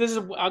this is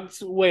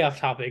way off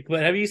topic,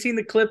 but have you seen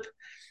the clip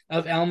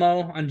of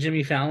Elmo on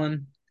Jimmy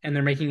Fallon and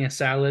they're making a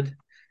salad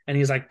and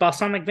he's like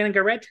balsamic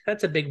vinaigrette?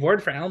 That's a big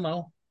word for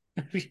Elmo.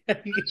 Have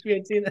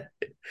you seen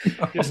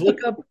that? Just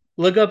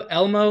look up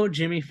Elmo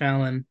Jimmy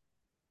Fallon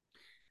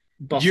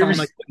Did you ever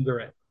balsamic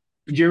vinaigrette.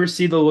 Did you ever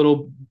see the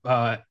little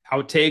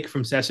outtake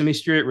from Sesame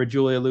Street where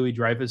Julia Louis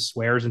Dreyfus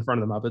swears in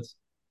front of the Muppets?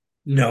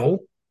 No.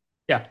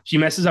 Yeah, she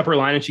messes up her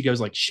line and she goes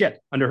like "shit"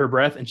 under her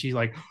breath, and she's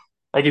like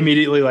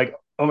immediately like,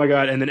 "Oh my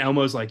god!" And then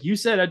Elmo's like, "You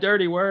said a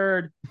dirty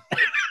word."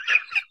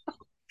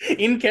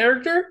 In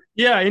character?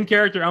 Yeah, in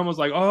character, Elmo's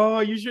like, "Oh,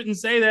 you shouldn't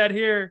say that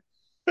here."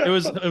 It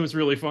was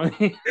really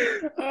funny.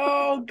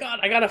 Oh god,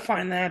 I gotta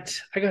find that.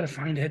 I gotta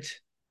find it.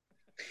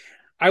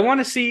 I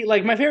want to see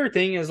like my favorite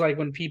thing is like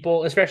when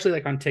people, especially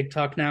like on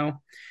TikTok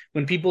now,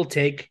 when people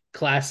take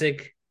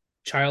classic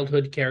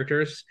childhood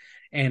characters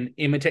and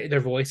imitate their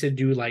voice and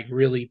do like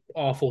really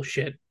awful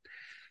shit.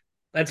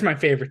 That's my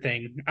favorite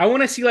thing. I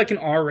want to see like an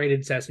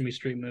R-rated Sesame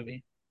Street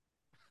movie.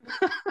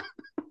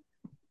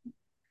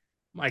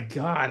 My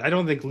god, I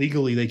don't think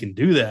legally they can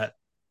do that.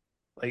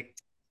 Like,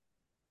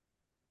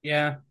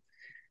 Yeah,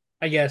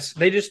 I guess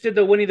they just did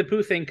the Winnie the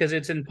Pooh thing because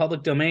it's in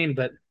public domain,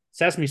 but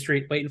Sesame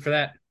Street waiting for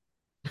that.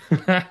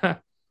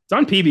 it's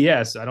on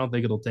PBS. I don't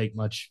think it'll take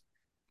much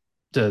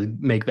to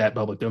make that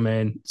public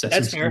domain. Sesame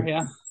That's fair. Street.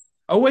 Yeah.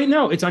 Oh wait,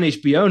 no, it's on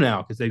HBO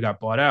now because they got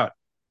bought out.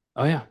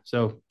 Oh yeah,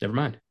 so never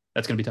mind.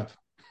 That's gonna be tough.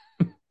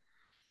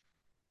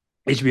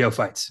 HBO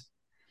fights.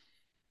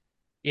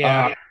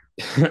 Yeah.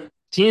 Uh,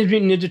 Teenage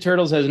Mutant Ninja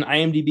Turtles has an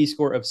IMDb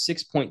score of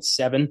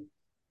 6.7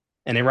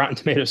 and a Rotten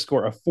Tomatoes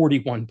score of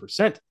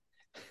 41%.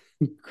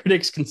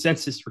 Critics'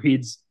 consensus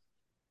reads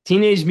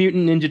Teenage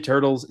Mutant Ninja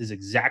Turtles is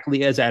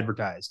exactly as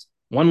advertised.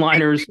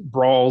 One-liners,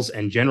 brawls,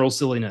 and general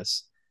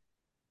silliness.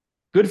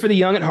 Good for the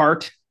young at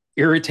heart,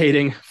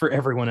 irritating for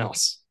everyone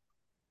else.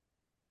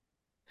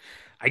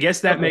 I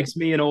guess that Okay. makes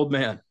me an old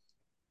man.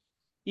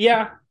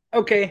 Yeah.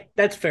 Okay.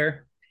 That's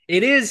fair.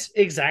 It is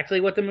exactly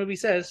what the movie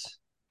says.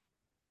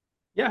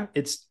 Yeah,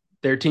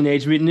 they're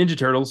Teenage Mutant Ninja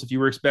Turtles. If you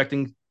were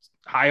expecting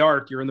high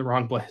art, you're in the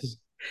wrong place.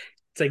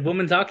 It's like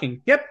woman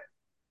talking. Yep.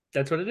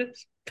 That's what it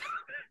is.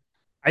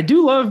 I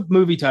do love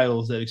movie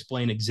titles that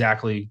explain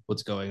exactly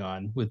what's going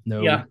on with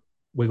no Yeah.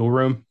 wiggle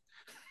room.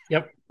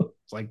 Yep.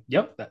 It's like,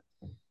 yep,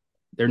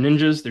 they're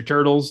ninjas, they're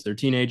turtles, they're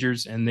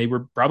teenagers, and they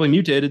were probably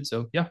mutated.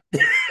 So yeah,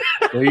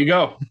 there you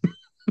go.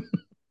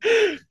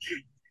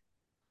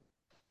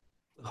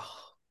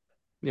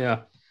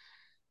 Yeah,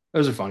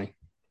 those are funny.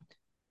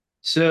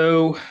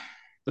 So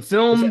the The, se-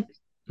 film,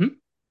 hmm?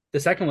 the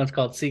second one's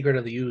called Secret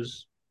of the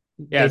Ooze.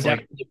 Yeah, They it's like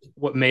definitely,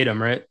 what made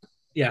them, right?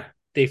 yeah,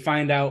 they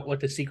find out what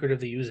the secret of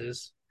the ooze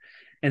is.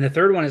 And the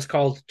third one is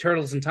called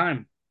Turtles in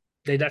Time.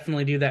 They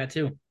definitely do that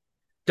too.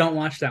 Don't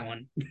watch that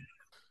one.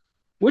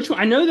 Which one?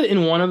 I know that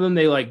in one of them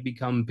they like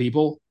become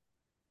people.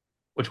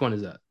 Which one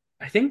is that?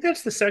 I think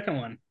that's the second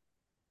one.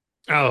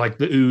 Oh, like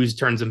the ooze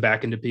turns them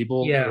back into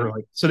people, Yeah. or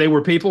like so they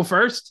were people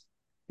first.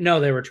 No,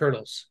 they were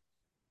turtles.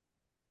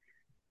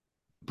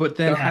 But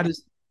then Don't how know.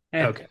 does?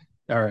 Eh. Okay,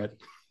 all right.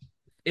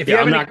 If you Yeah,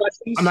 have I'm any not. I'm not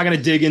questions, going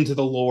to dig into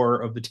the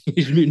lore of the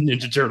Teenage Mutant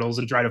Ninja Turtles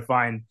and try to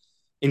find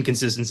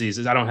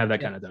inconsistencies. I don't have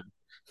that yeah, kind of time.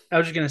 I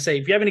was just gonna say,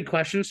 if you have any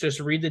questions, just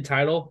read the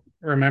title,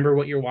 remember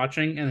what you're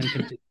watching, and then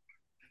continue.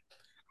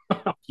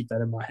 I'll keep that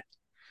in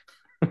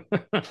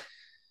mind.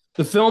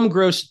 The film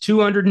grossed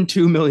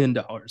 $202 million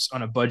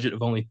on a budget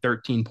of only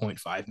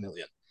 $13.5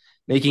 million,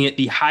 making it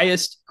the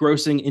highest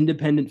grossing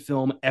independent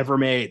film ever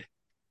made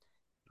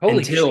Holy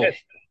until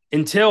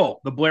shit!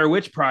 the Blair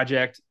Witch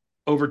Project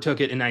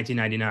overtook it in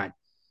 1999.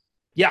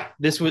 Yeah,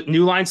 this was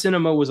New Line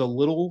Cinema was a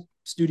little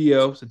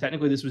studio, so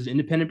technically this was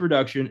independent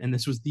production, and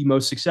this was the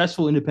most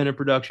successful independent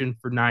production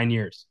for 9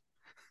 years.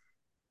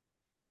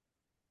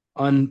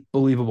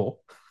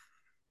 Unbelievable.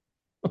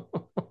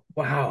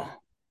 Wow,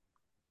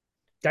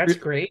 that's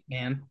great,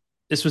 man.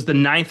 This was the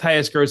ninth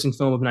highest grossing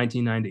film of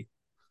 1990.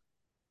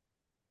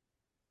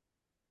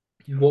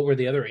 What were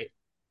the other eight?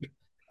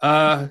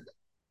 Uh,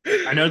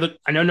 I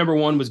know number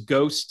one was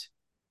Ghost,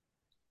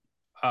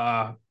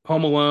 Home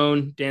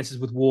Alone, Dances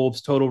with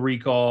Wolves, Total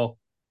Recall.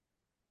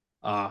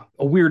 A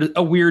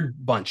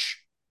weird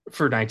bunch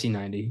for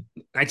 1990.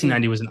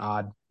 1990 was an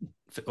odd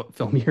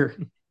film year.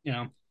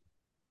 Yeah.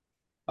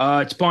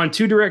 It spawned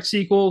two direct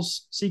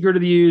sequels: Secret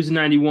of the Ooze in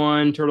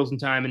 '91, Turtles in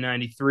Time in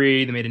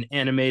 '93. They made an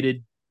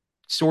animated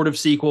sort of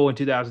sequel in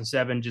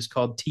 2007, just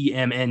called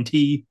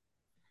TMNT.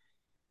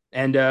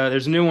 And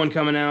there's a new one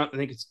coming out. I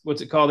think it's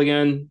what's it called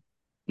again?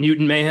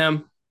 Mutant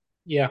Mayhem.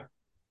 Yeah.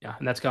 Yeah,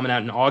 and that's coming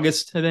out in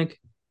August, I think.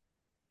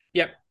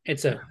 Yep.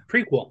 It's a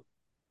prequel,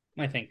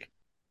 I think.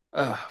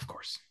 Of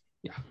course.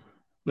 Yeah.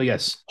 But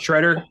yes,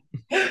 Shredder.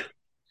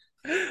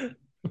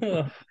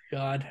 Oh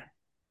God.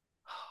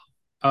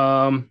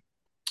 Um,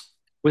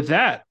 with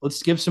that,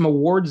 let's give some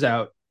awards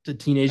out to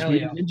Teenage Hell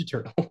yeah. Mutant Ninja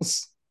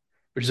Turtles,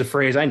 which is a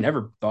phrase I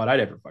never thought I'd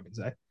ever fucking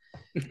say.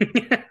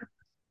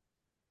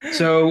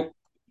 So,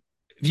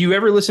 if you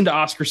ever listen to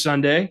Oscar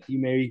Sunday, you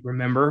may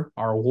remember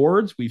our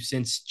awards. We've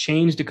since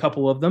changed a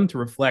couple of them to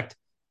reflect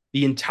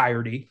the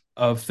entirety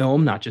of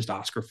film, not just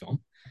Oscar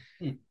film.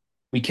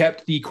 We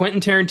kept the Quentin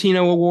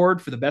Tarantino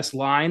Award for the best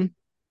line.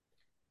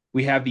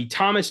 We have the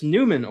Thomas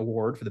Newman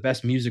Award for the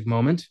best music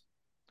moment.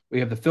 We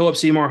have the Philip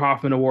Seymour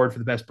Hoffman Award for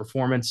the best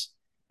performance.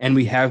 And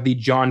we have the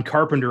John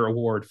Carpenter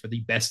Award for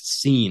the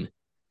best scene.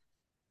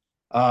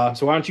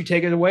 So why don't you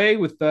take it away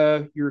with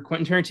your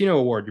Quentin Tarantino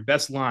Award, your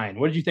best line?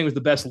 What did you think was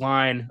the best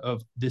line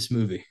of this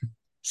movie?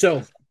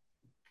 So,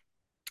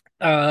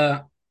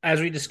 as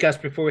we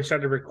discussed before we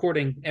started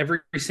recording, every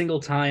single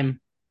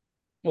time,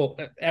 well,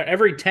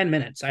 every 10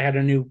 minutes, I had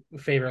a new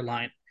favorite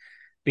line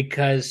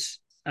because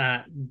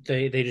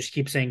they just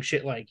keep saying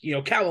shit like,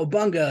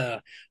 cowabunga,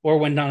 or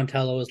when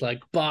Donatello is like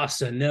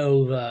bossa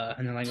nova,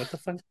 and they're like, what the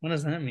fuck, what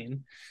does that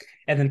mean?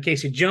 And then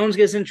Casey Jones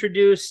gets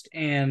introduced,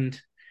 and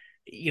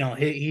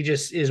he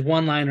just is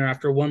one liner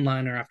after one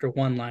liner after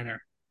one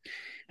liner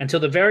until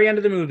the very end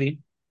of the movie.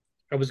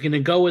 I was going to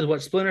go with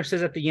what Splinter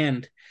says at the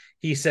end.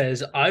 He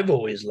says, I've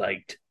always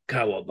liked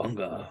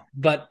cowabunga,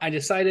 but I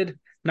decided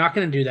not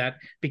going to do that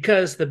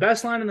because the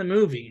best line in the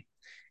movie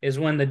is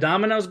when the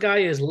Domino's guy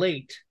is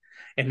late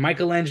and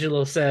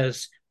Michelangelo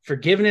says,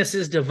 forgiveness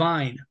is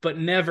divine, but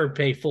never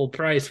pay full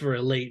price for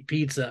a late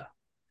pizza.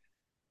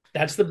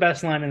 That's the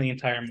best line in the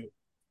entire movie.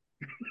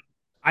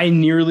 I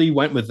nearly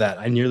went with that.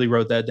 I nearly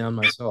wrote that down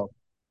myself.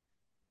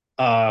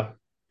 But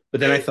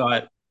then I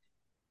thought,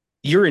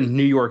 you're in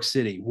New York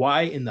City.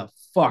 Why in the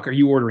fuck are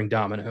you ordering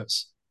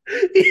Domino's?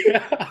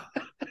 Yeah.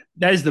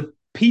 That is the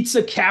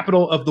pizza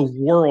capital of the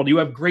world. You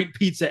have great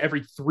pizza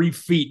every 3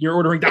 feet. And you're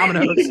ordering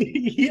Domino's.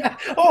 Yeah.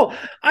 Oh,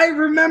 I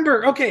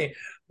remember. Okay.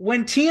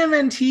 When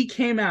TMNT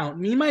came out,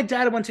 me and my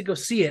dad went to go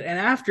see it. And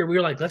after we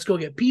were like, let's go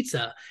get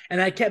pizza.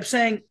 And I kept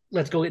saying,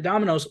 let's go get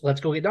Domino's.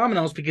 Let's go get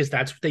Domino's because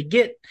that's what they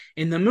get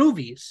in the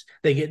movies.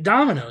 They get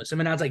Domino's. And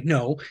my dad's like,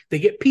 no, they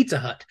get Pizza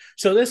Hut.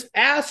 So this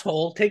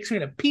asshole takes me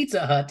to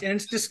Pizza Hut and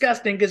it's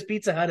disgusting because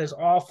Pizza Hut is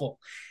awful.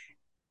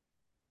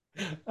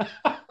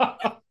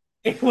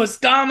 It was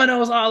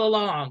Domino's all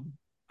along.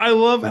 I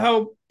love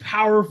how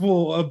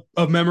powerful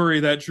a memory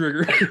that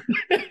triggered.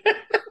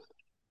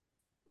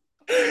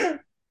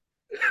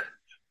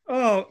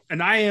 Oh,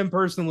 and I am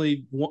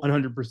personally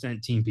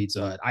 100% Team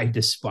Pizza Hut. I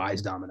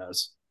despise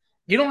Domino's.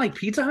 You don't like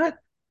Pizza Hut?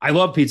 I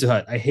love Pizza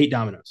Hut. I hate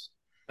Domino's.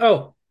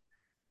 Oh,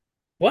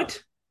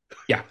 what?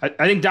 Yeah,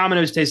 I think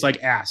Domino's tastes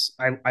like ass.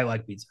 I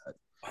like Pizza Hut.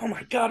 Oh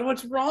my God,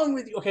 what's wrong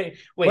with you? Okay,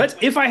 But wait.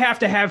 if I have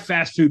to have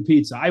fast food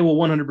pizza, I will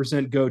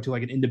 100% go to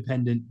like an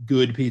independent,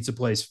 good pizza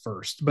place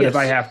first. But if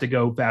I Yes. have to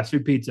go fast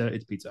food pizza,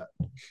 it's Pizza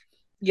Hut.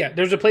 Yeah,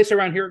 there's a place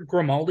around here,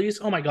 Grimaldi's.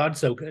 Oh my God,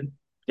 so good.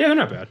 Yeah, they're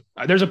not bad.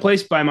 There's a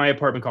place by my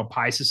apartment called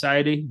Pie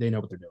Society. They know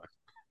what they're doing.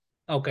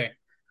 Okay.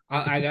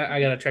 I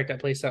gotta check that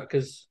place out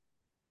because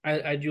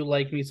I do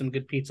like me some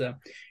good pizza.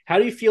 How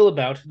do you feel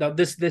about now?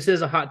 This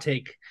is a hot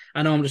take.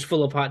 I know I'm just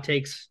full of hot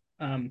takes.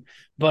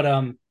 But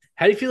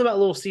how do you feel about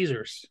Little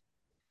Caesars?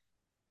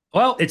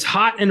 Well, it's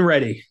hot and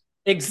ready.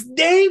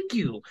 Thank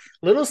you.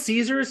 Little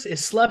Caesars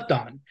is slept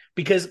on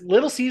because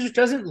Little Caesars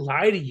doesn't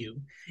lie to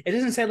you. It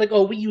doesn't say like,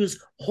 "Oh, we use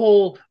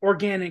whole,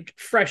 organic,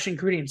 fresh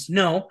ingredients."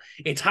 No,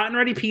 it's hot and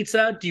ready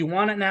pizza. Do you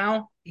want it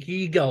now? Here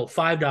you go,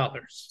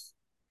 $5.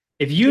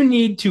 If you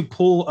need to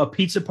pull a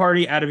pizza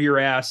party out of your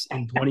ass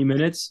in 20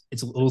 minutes,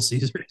 it's Little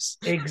Caesars.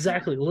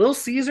 Exactly. Little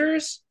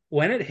Caesars,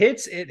 when it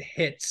hits, it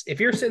hits. If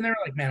you're sitting there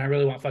like, man, I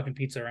really want fucking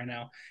pizza right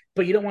now,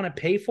 but you don't want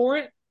to pay for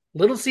it,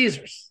 Little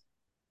Caesars.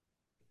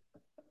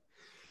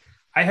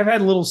 I have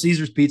had Little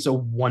Caesars pizza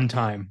one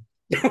time.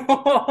 It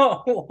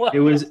What?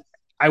 was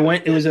I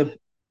went it was a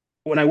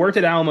when I worked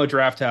at Alamo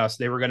Draft House,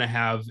 they were going to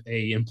have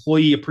a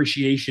employee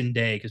appreciation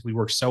day because we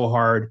worked so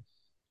hard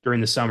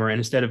during the summer, and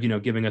instead of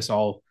giving us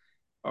all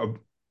a,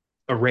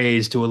 a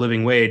raise to a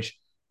living wage,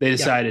 they Yeah.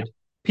 decided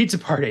pizza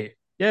party,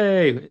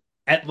 yay,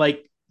 at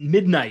like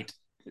midnight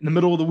in the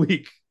middle of the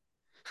week.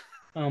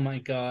 Oh my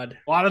God.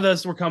 A lot of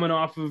us were coming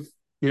off of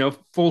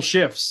full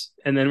shifts,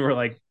 and then we're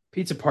like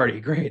pizza party,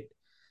 great.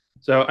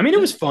 So I mean, it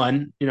was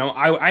fun.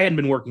 I hadn't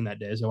been working that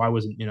day, so I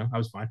wasn't. I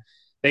was fine.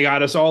 They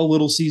got us all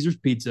Little Caesars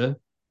pizza,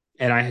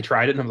 and I had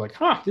tried it, and I was like,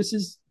 "Huh,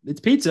 it's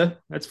pizza,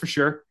 that's for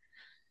sure."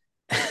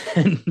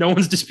 And no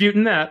one's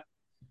disputing that.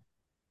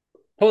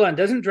 Hold on.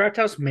 Doesn't Draft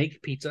House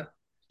make pizza?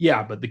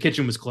 Yeah, but the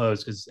kitchen was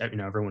closed because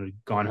everyone had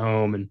gone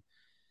home, and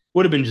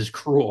would have been just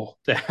cruel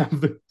to have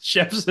the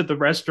chefs at the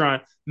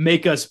restaurant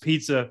make us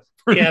pizza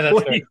for Yeah,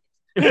 that's fair.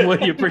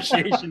 employee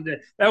appreciation day.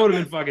 That would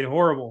have been fucking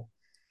horrible.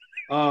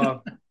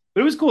 But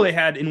it was cool. They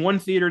had in one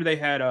theater they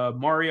had a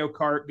Mario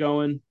Kart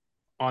going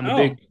on the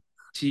Oh,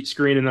 big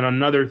screen, and then on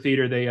another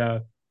theater they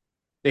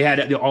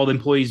had all the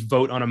employees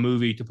vote on a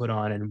movie to put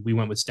on, and we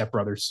went with Step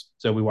Brothers.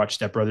 So we watched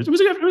Step Brothers. It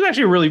was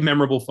actually a really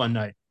memorable, fun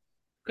night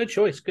good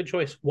choice. Good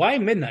choice. Why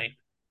midnight?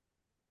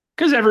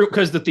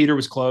 because the theater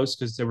was closed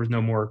because there was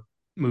no more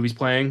movies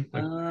playing.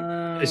 Like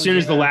as soon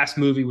as the Yeah. last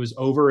movie was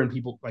over and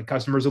people like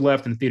customers had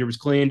left and the theater was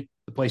cleaned,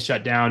 the place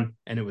shut down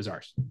and it was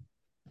ours.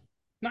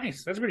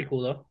 Nice. That's pretty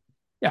cool though.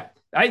 Yeah,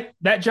 I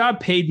that job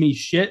paid me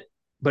shit,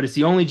 but it's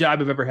the only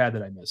job I've ever had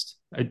that I missed.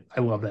 I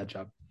love that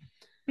job.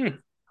 Hmm.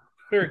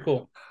 Very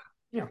cool.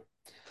 Yeah.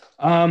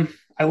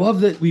 I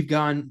love that we've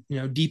gone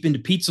deep into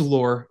pizza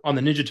lore on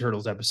the Ninja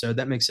Turtles episode.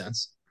 That makes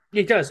sense.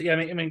 It does. Yeah, I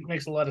mean, it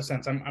makes a lot of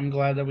sense. I'm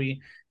glad that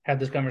we had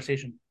this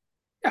conversation.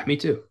 Yeah, me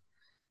too.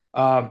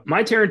 My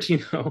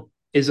Tarantino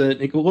is a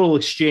little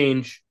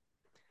exchange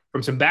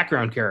from some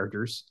background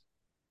characters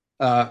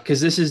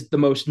because this is the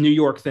most New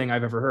York thing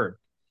I've ever heard.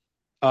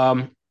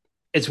 Um,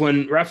 it's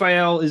when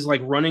Raphael is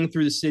like running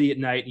through the city at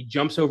night. He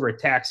jumps over a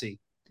taxi,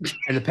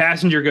 and the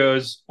passenger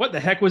goes, "What the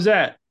heck was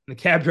that?" And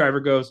the cab driver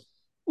goes,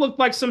 "Looked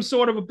like some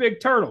sort of a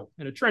big turtle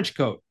in a trench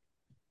coat."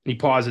 And he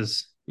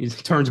pauses. He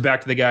turns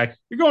back to the guy.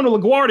 "You're going to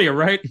LaGuardia,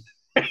 right?"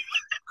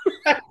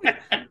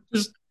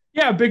 Just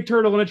yeah, big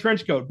turtle in a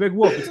trench coat, big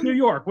wolf. It's New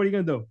York. What are you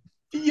gonna do?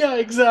 Yeah,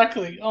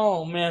 exactly.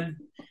 Oh man,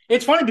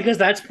 it's funny because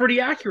that's pretty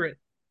accurate.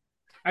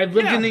 I've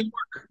lived in Yeah, New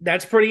York.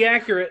 That's pretty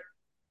accurate.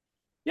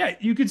 yeah.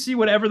 You could see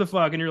whatever the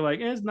fuck, and you're like,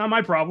 it's not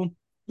my problem.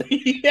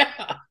 Yeah,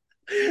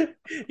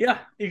 yeah,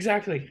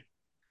 exactly.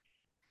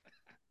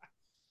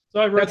 So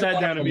I wrote That's a that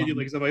down wonderful immediately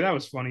line. because I'm like, that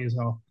was funny as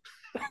hell.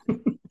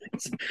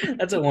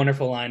 That's a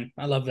wonderful line.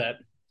 I love that.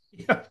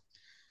 Yeah,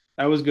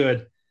 that was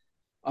good.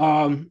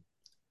 Um,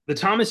 the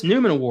Thomas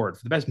Newman Award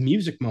for the best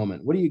music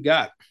moment. What do you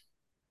got?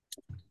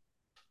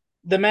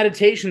 The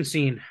meditation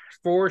scene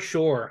for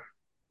sure,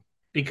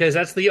 because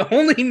that's the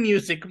only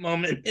music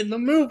moment in the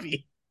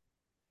movie.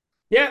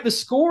 Yeah, the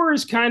score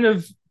is kind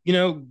of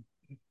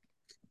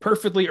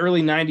perfectly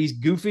early '90s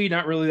goofy,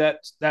 not really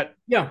that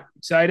Yeah.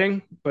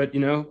 exciting. But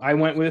I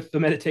went with the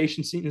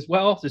meditation scene as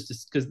well,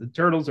 just because the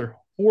turtles are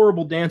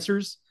horrible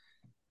dancers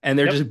and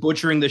they're Yep. just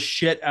butchering the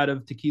shit out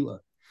of tequila.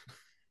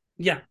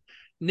 Yeah.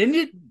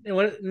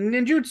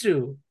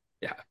 Ninjutsu.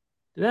 Yeah,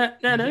 nah,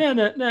 nah, nah,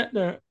 nah, nah,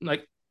 nah.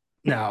 Like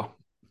no,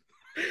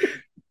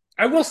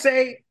 I will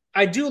say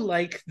I do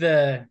like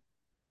the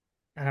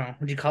I don't know,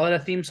 would you call it a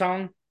theme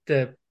song?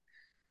 The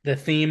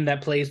theme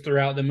that plays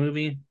throughout the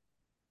movie.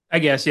 I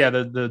guess yeah.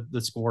 The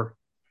score.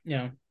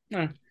 You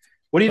know.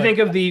 What do you But think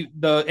of the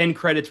end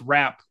credits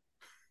rap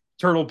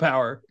Turtle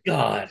Power?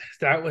 God,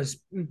 that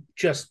was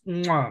just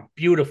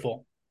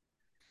beautiful.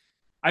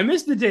 I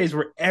miss the days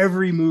where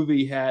every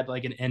movie had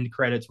like an end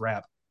credits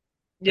rap.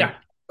 Yeah. Like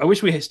I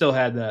wish we still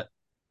had that.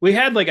 We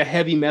had like a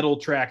heavy metal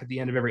track at the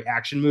end of every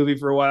action movie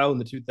for a while in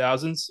the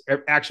 2000s,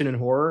 action and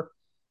horror.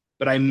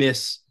 But I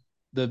miss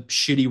the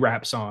shitty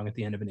rap song at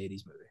the end of an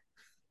 80s movie.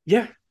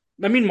 Yeah.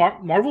 I mean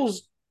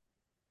Marvel's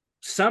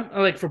some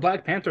like for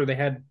Black Panther they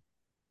had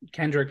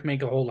Kendrick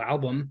make a whole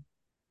album.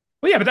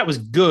 Well, yeah, but that was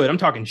good. I'm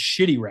talking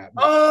shitty rap music.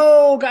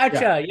 Oh, Yeah.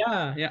 gotcha.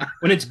 Yeah, yeah.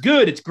 When it's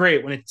good, it's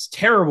great. When it's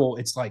terrible,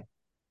 it's like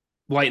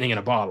lightning in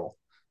a bottle.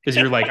 Because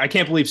you're like, I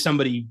can't believe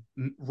somebody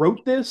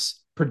wrote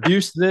this,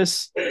 produced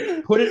this,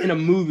 put it in a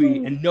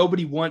movie, and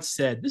nobody once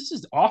said, this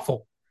is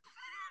awful.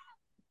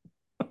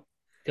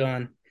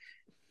 Done.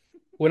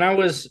 When I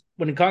was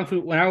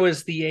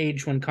the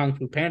age when Kung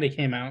Fu Panda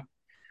came out,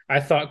 I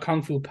thought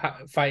Kung Fu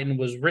Fighting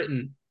was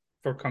written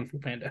for Kung Fu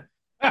Panda.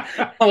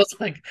 I was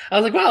like,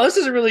 wow, this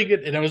is a really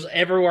good, and it was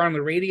everywhere on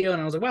the radio,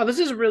 and I was like, wow, this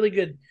is a really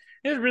good,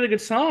 this is a really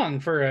good song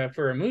for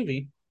a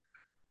movie.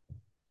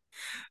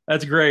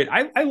 That's great.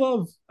 I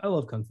love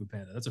Kung Fu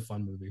Panda. That's a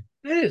fun movie.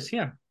 It is,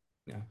 yeah.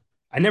 Yeah.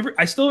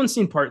 I still haven't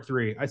seen part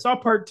three. I saw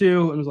part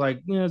two and was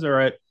like, yeah, it's all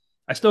right.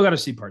 I still got to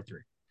see part three.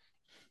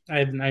 I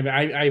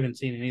haven't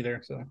seen it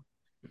either, so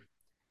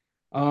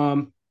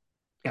Um,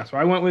 yeah, so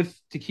I went with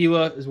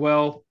Tequila as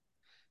well.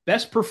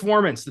 Best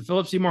performance, the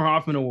Philip Seymour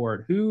Hoffman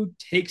Award. Who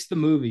takes the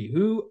movie?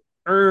 Who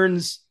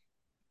earns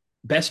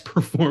best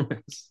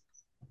performance?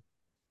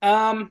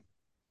 um,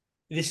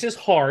 this is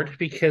hard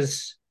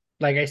because,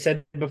 like I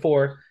said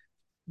before,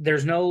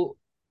 there's no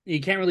you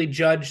can't really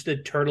judge the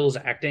turtles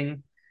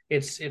acting.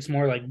 It's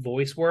more like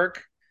voice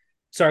work.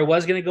 So I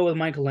was gonna go with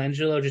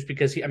Michelangelo just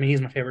because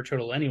he's my favorite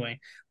turtle anyway.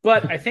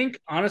 But I think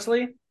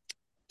honestly,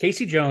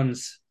 Casey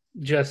Jones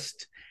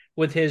just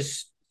with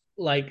his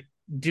like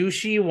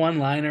douchey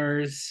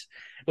one-liners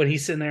when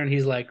he's sitting there and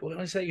he's like, what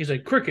was that? He's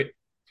like, cricket,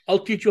 I'll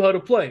teach you how to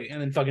play,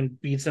 and then fucking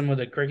beats him with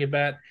a cricket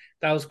bat.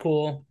 That was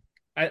cool.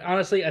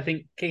 I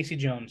think Casey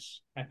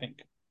Jones. I think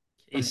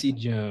for me. Casey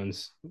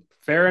Jones.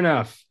 Fair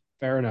enough.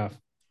 Fair enough.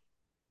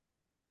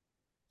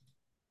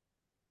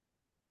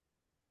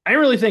 I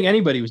didn't really think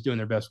anybody was doing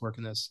their best work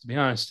in this, to be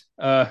honest.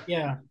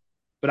 Yeah.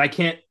 But I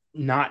can't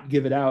not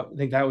give it out. I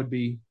think that would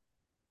be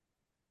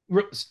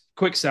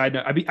quick side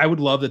note. I would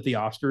love that the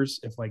Oscars,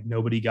 if like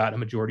nobody got a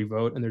majority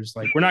vote and they're just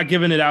like, we're not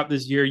giving it out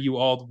this year. You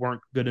all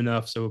weren't good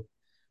enough. So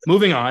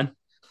moving on.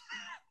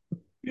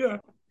 Yeah.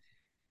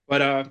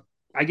 But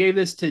I gave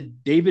this to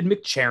David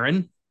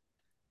McCharron,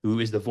 who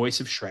is the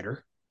voice of Shredder.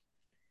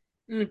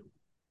 Mm.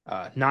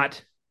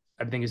 Not,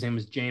 I think his name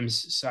was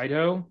James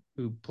Saito,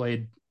 who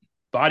played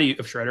Body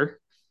of Shredder.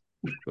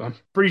 Who I'm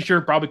pretty sure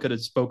probably could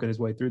have spoken his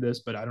way through this,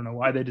 but I don't know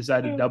why they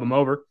decided to dub him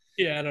over.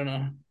 Yeah, I don't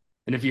know.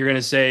 And if you're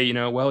gonna say,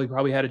 well, he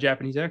probably had a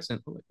Japanese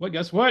accent, well,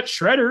 guess what?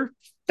 Shredder,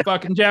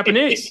 fucking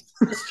Japanese.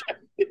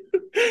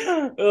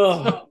 Oh.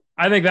 So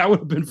I think that would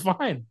have been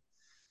fine.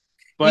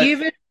 But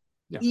Even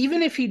yeah,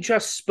 even if he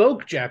just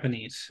spoke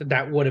Japanese,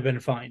 that would have been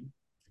fine.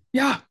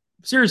 yeah,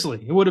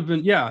 seriously, it would have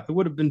been, yeah, it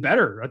would have been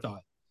better, I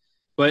thought.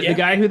 But the Yeah.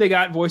 guy who they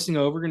got voicing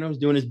over, was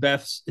doing his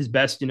best,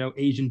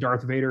 Asian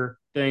Darth Vader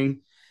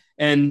thing.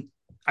 And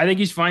I think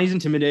he's fine. He's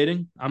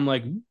intimidating. I'm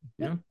like,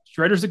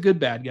 Shredder's a good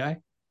bad guy.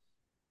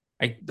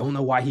 I don't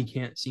know why he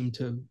can't seem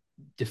to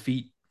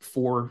defeat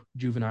 4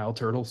 juvenile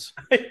turtles.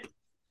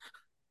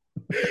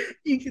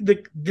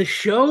 The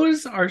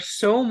shows are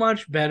so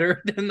much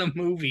better than the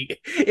movie.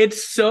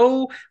 It's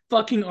so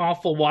fucking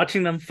awful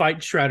watching them fight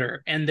Shredder,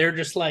 and they're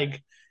just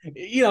like,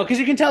 because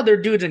you can tell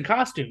they're dudes in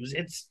costumes.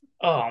 It's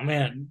oh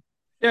man,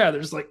 Yeah,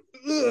 there's like,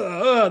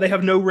 they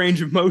have no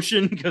range of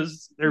motion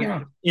because they're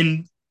yeah,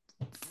 in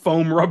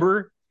foam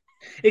rubber.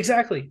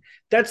 exactly.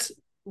 That's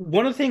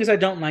one of the things I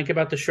don't like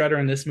about the Shredder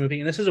in this movie,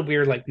 and this is a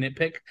weird like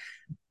nitpick,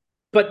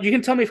 but you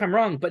can tell me if I'm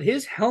wrong. But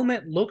his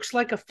helmet looks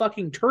like a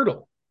fucking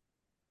turtle.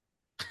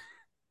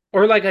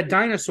 Or like a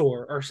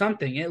dinosaur or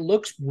something. It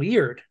looks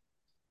weird.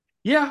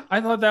 Yeah, I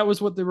thought that was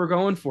what they were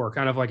going for,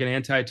 kind of like an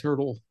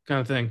anti-turtle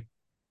kind of thing.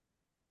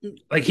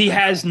 Like he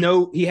has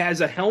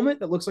a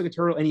helmet that looks like a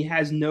turtle, and he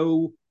has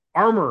no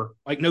armor,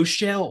 like no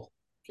shell.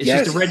 It's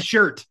Yes. just a red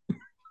shirt.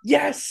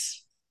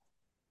 Yes.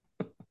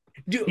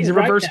 Dude, He's a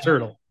reverse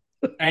turtle.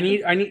 I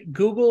need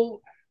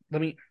Google.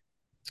 Let me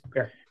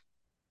Here.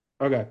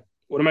 Okay.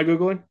 What am I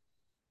Googling?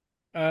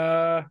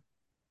 uh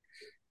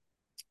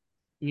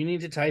you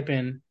need to type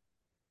in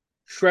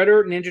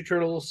Shredder Ninja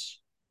Turtles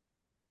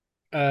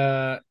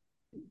uh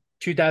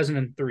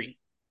 2003.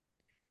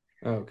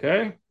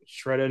 Okay.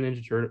 Shredder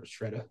Ninja Turtle.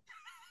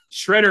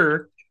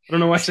 Shredder. I don't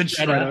know why I said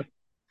Shredder.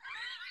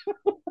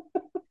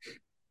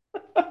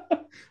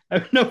 I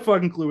have no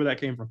fucking clue where that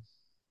came from.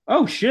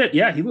 Oh shit.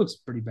 Yeah, he looks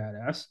pretty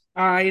badass.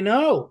 I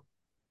know.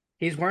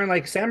 He's wearing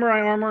like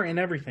samurai armor and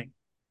everything.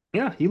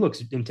 Yeah, he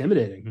looks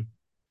intimidating.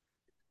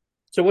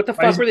 So what the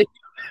Why, fuck is, were they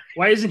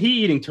why isn't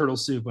he eating turtle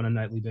soup on a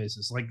nightly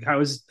basis? Like,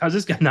 how's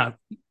this guy not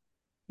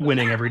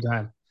winning every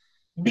time?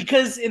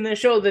 because in the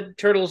show the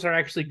turtles are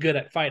actually good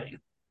at fighting.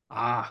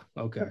 Ah,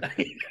 okay.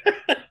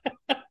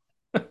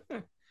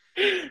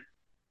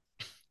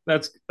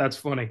 That's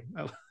funny.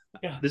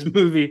 Yeah. This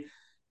movie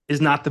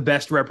is not the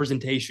best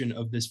representation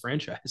of this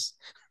franchise.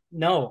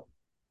 No,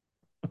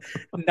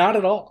 not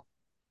at all.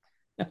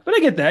 Yeah, but I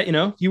get that.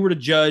 If you were to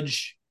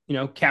judge,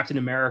 Captain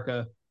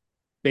America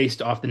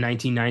based off the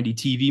 1990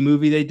 TV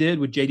movie they did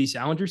with J.D.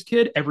 Salinger's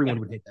kid, everyone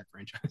would hate that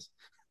franchise.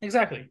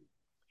 Exactly.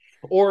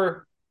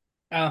 Or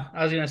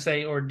I was gonna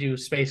say, or do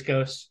Space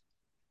Ghost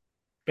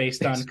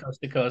based on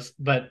Coast to Coast,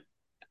 but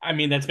I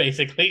mean that's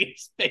basically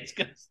Space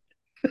Ghost.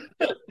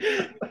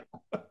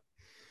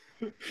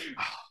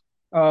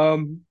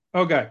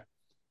 Okay.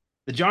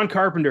 The John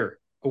Carpenter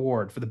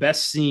Award for the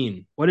best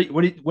scene. What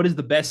is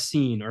the best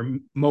scene or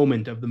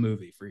moment of the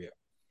movie for you?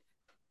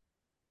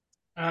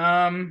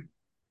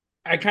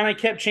 I kind of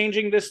kept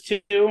changing this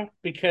too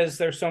because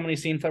there's so many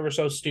scenes that were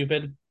so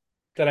stupid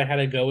that I had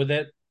to go with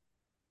it.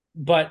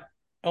 But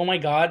oh my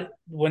god,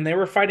 when they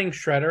were fighting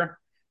Shredder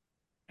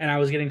and I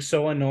was getting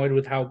so annoyed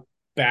with how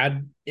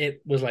bad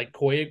it was, like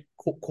choreographed,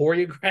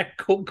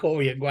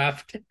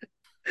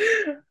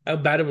 how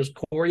bad it was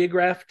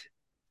choreographed.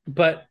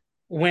 But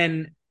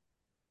when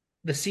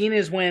the scene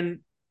is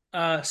when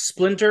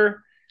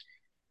Splinter,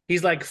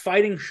 he's like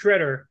fighting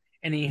Shredder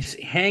and he's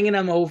hanging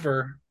him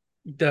over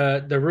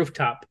the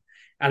rooftop.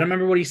 I don't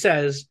remember what he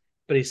says,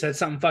 but he said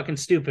something fucking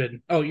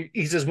stupid. Oh,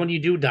 he says, "When you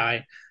do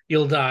die,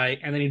 you'll die,"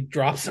 and then he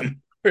drops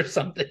him or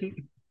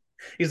something.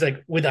 He's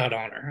like, "Without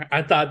honor."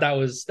 I thought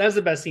that's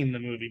the best scene in the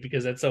movie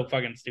because that's so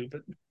fucking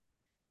stupid.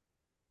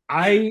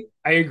 I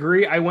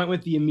agree. I went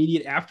with the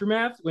immediate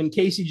aftermath when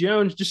Casey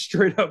Jones just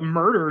straight up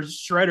murders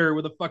Shredder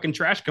with a fucking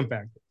trash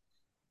compactor.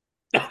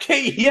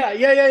 Okay, yeah,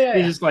 yeah, yeah, yeah,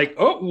 He's yeah. just like,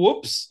 oh,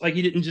 whoops. Like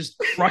he didn't just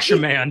crush a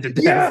man to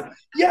death. Yeah,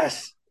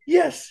 yes,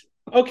 yes.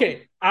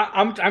 Okay,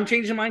 I'm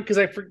changing mine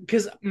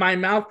because my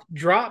mouth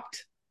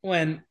dropped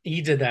when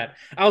he did that.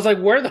 I was like,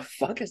 where the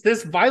fuck has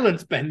this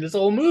violence been this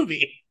whole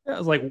movie? I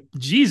was like,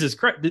 Jesus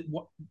Christ. Did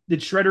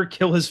Shredder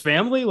kill his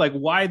family? Like,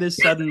 why this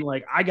sudden,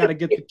 like, I got to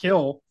get the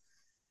kill?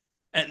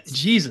 And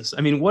Jesus,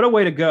 I mean, what a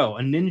way to go.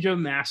 A ninja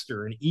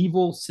master, an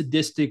evil,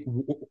 sadistic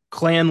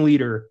clan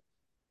leader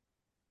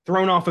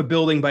thrown off a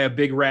building by a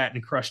big rat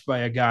and crushed by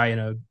a guy in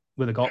a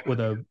with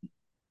a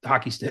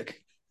hockey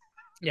stick.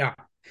 Yeah.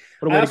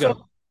 What a I way to also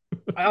go.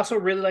 I also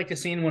really like the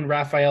scene when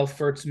Raphael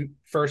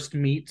first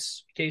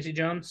meets Casey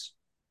Jones.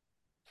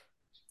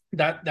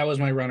 That was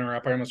my runner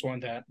up. I almost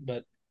wanted that,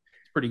 but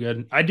It's pretty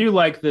good. I do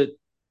like that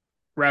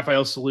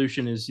Raphael's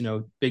solution is,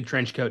 big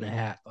trench coat and a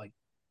hat. Like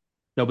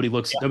nobody's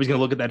gonna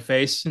look at that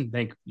face and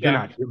think you're yeah.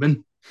 not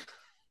human.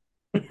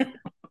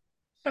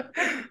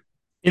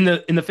 In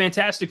the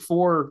Fantastic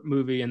Four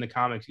movie in the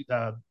comics,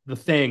 the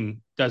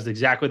Thing does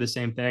exactly the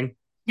same thing.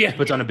 Yeah. Just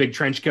puts on a big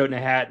trench coat and a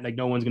hat, and like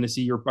no one's gonna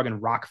see your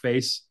fucking rock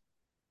face.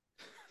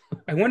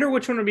 I wonder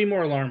which one would be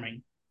more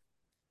alarming.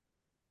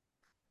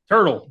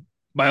 Turtle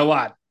by a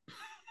lot.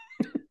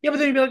 Yeah, but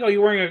then you'd be like, "Oh,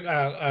 you're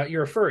wearing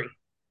you're a furry."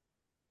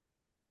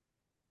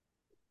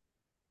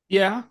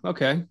 Yeah.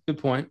 Okay. Good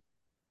point.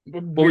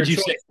 What would Weird you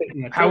say? choice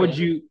picking a How would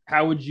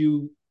turtle.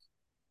 you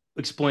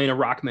explain a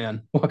rock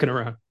man walking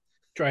around?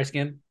 Dry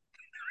skin.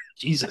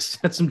 Jesus,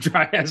 that's some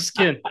dry ass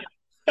skin.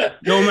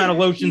 No amount of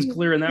lotion's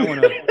clearing that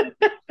one up.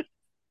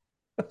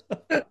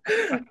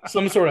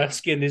 Some sort of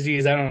skin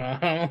disease. I don't know.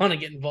 I don't want to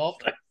get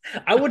involved.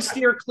 I would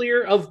steer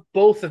clear of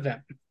both of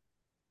them.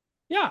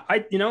 Yeah,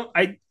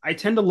 I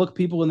tend to look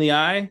people in the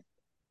eye,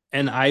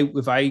 and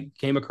if I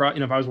came across,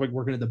 if I was like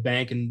working at the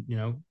bank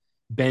and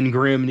Ben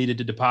Grimm needed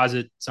to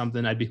deposit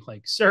something, I'd be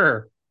like,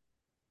 "Sir,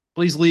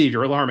 please leave.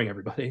 You're alarming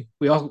everybody.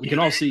 We can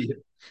all see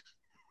you."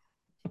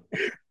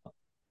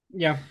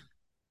 Yeah.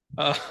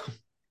 Uh,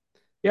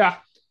 yeah,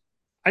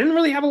 I didn't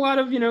really have a lot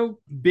of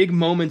big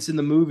moments in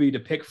the movie to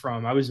pick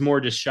from. I was more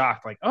just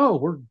shocked, like, "Oh,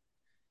 we're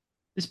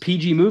this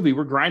PG movie.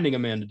 We're grinding a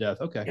man to death."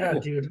 Okay, Yeah,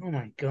 cool. dude. Oh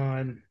my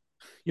god.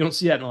 You don't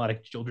see that in a lot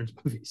of children's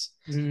movies,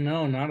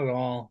 No, not at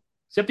all.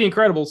 except The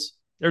Incredibles.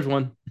 There's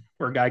one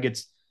where a guy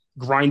gets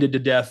grinded to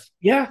death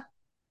Yeah.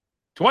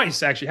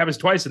 twice. Actually, happens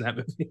twice in that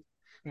movie.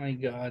 My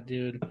god,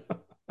 dude.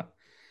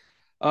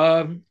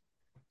 All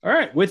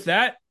right. With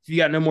that, if you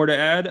got no more to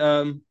add,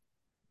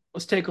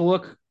 let's take a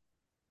look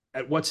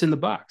at what's in the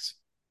box.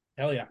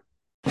 Hell yeah.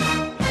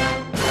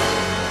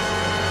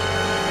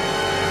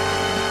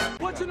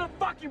 What's in the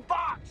fucking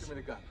box? Give me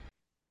the gun.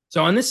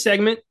 So on this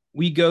segment,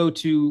 we go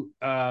to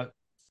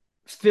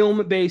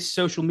film-based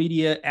social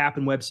media app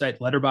and website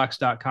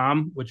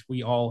letterbox.com, which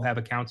we all have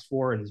accounts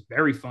for and is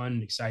very fun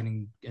and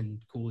exciting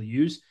and cool to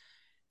use.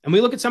 And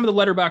we look at some of the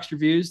letterbox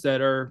reviews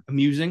that are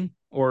amusing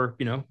or,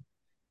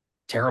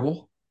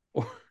 terrible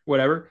or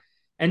whatever,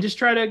 and just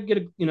try to get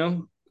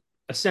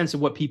a sense of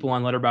what people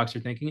on Letterbox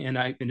are thinking. And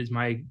it is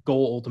my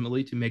goal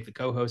ultimately to make the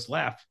co-host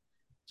laugh.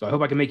 So I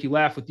hope I can make you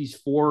laugh with these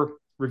 4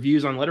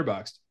 reviews on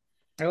Letterboxd.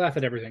 I laugh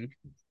at everything.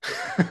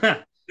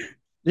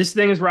 This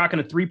thing is rocking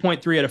a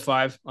 3.3 out of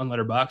 5 on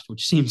Letterboxd,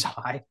 which seems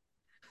high.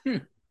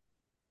 A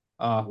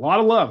lot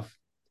of love.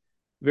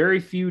 Very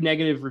few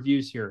negative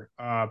reviews here.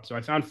 So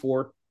I found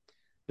 4.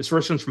 This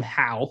first one's from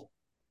Hal.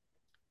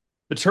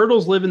 The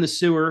turtles live in the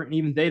sewer, and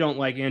even they don't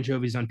like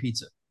anchovies on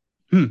pizza.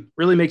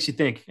 Really makes you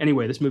think.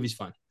 Anyway, this movie's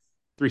fun.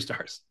 3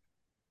 stars.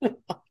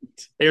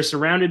 They are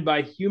surrounded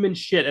by human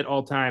shit at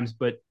all times,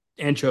 but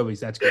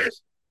anchovies, that's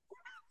gross.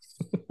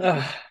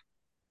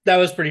 That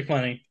was pretty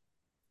funny.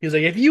 He was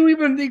like, if you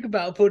even think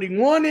about putting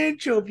 1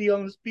 anchovy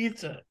on this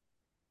pizza.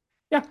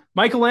 Yeah,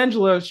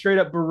 Michelangelo straight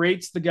up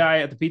berates the guy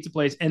at the pizza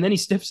place, and then he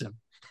stiffs him.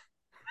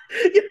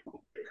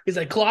 He's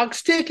like,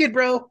 clock's ticking,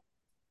 bro.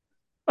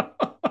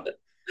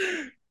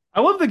 I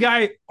love the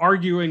guy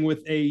arguing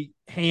with a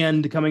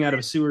hand coming out of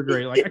a sewer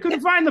grate. Like, I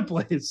couldn't find the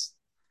place.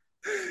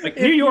 Like,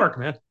 New York,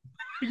 man.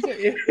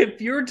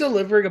 If you're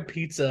delivering a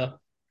pizza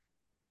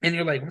and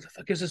you're like, what the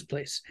fuck is this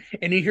place?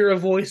 And you hear a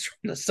voice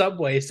from the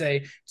subway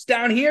say, it's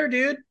down here,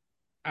 dude.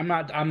 I'm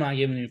not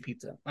giving you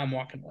pizza. I'm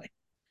walking away.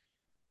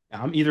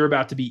 I'm either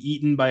about to be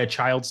eaten by a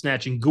child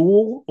snatching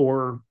ghoul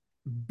or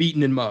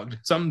beaten and mugged.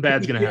 Something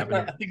bad's gonna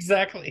happen here.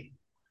 Exactly.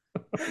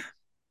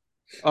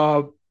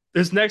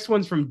 This next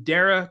one's from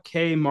Dara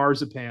K.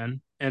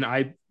 Marzipan, and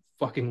I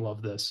fucking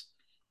love this.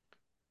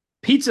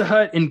 Pizza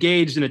Hut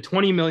engaged in a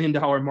 $20 million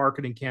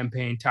marketing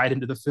campaign tied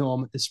into the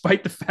film,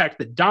 despite the fact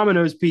that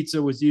Domino's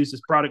Pizza was used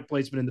as product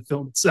placement in the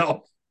film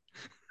itself.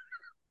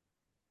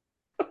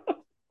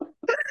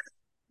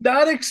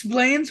 That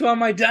explains why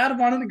my dad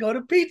wanted to go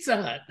to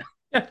Pizza Hut.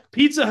 Yeah,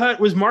 Pizza Hut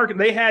was marketing.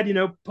 They had,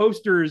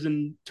 posters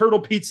and turtle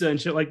pizza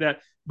and shit like that.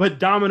 But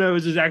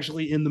Domino's is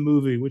actually in the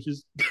movie, which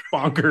is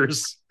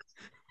bonkers.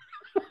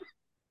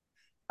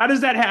 How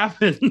does that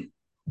happen?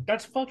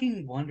 That's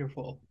fucking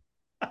wonderful.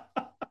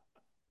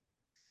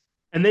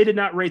 And they did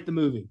not rate the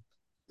movie.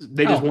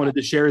 They just wanted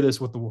to share this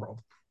with the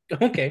world.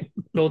 Okay.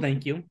 Well,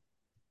 thank you.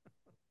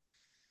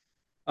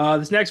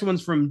 This next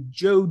one's from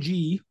Joe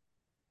G.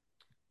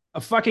 A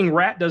fucking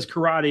rat does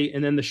karate,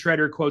 and then the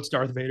Shredder quotes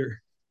Darth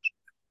Vader.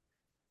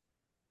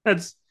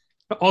 That's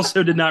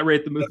also did not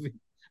rate the movie.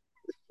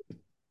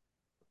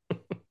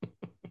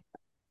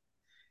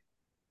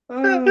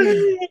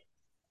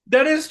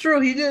 That is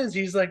true. He does.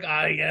 He's like,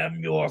 I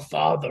am your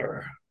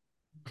father.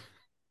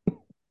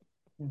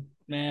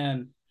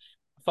 Man,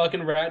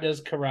 fucking rat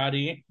does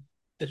karate.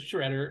 The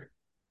Shredder.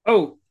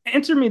 Oh,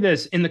 answer me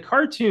this. In the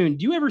cartoon,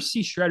 do you ever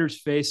see Shredder's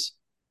face?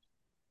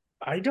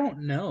 I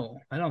don't know.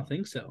 I don't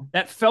think so.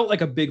 That felt like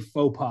a big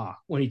faux pas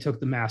when he took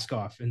the mask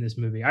off in this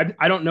movie.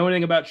 I don't know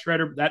anything about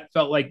Shredder, but that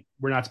felt like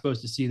we're not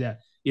supposed to see that.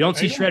 You don't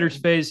see Shredder's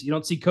face. You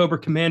don't see Cobra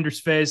Commander's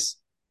face.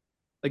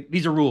 Like,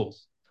 these are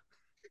rules.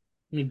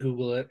 Let me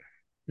Google it.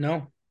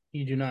 No,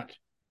 you do not.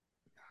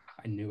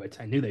 I knew it.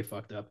 I knew they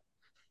fucked up.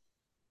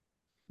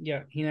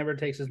 Yeah, he never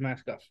takes his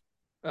mask off.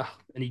 Oh,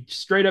 and he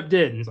straight up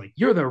did. And he's like,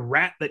 you're the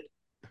rat that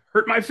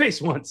hurt my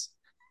face once.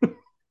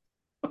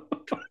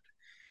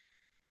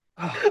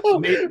 I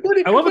love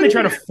when they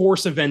try to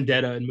force a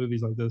vendetta in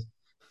movies like this.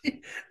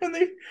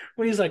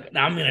 When he's like,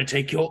 now I'm going to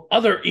take your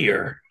other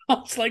ear. I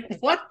was like,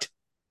 what?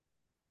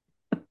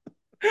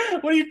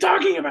 What are you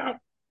talking about?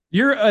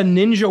 You're a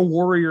ninja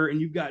warrior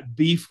and you've got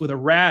beef with a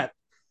rat.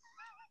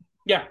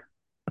 Yeah.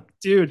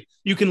 Dude,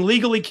 you can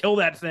legally kill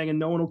that thing and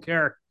no one will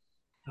care.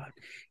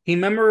 He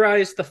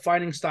memorized the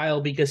fighting style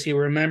because he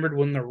remembered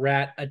when the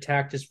rat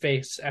attacked his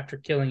face after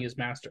killing his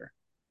master.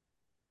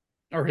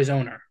 Or his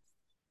owner.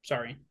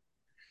 Sorry.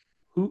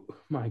 Who?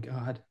 My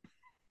God.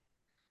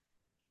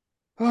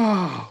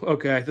 Oh,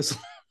 okay. This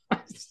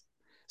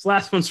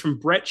last one's from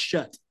Brett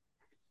Shutt.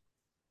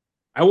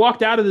 I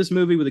walked out of this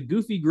movie with a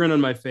goofy grin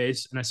on my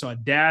face, and I saw a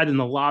dad in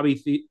the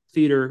lobby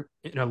theater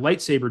in a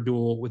lightsaber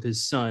duel with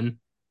his son,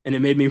 and it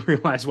made me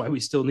realize why we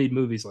still need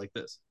movies like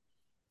this.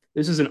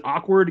 This is an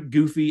awkward,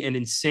 goofy, and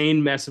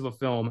insane mess of a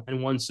film,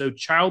 and one so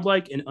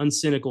childlike and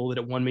uncynical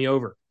that it won me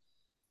over.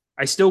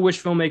 I still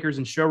wish filmmakers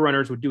and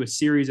showrunners would do a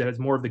series that has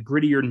more of the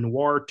grittier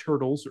noir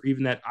Turtles, or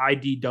even that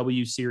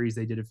IDW series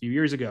they did a few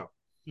years ago.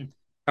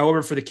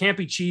 However, for the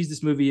campy cheese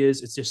this movie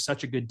is, it's just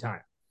such a good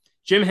time.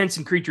 Jim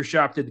Henson Creature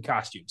Shop did the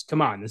costumes.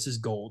 Come on, this is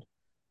gold.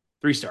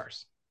 3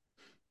 stars.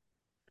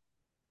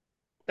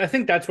 I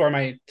think that's where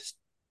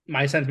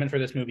my sentiment for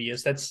this movie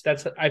is. That's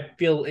I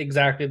feel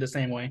exactly the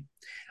same way.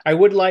 I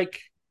would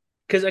like,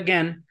 because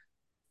again,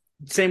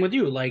 same with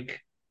you. Like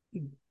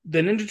the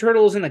Ninja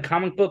Turtles in the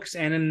comic books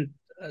and in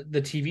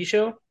the TV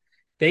show,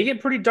 they get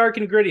pretty dark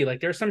and gritty.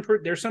 Like there's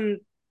some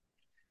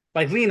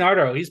like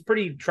Leonardo, he's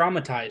pretty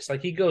traumatized.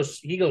 Like he goes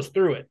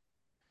through it.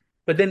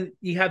 But then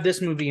you have this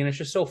movie and it's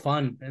just so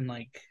fun and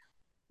like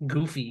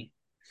goofy.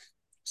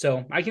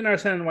 So I can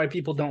understand why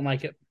people don't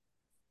like it.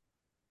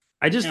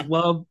 I just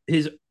love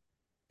his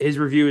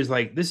review is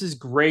like, this is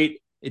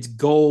great. It's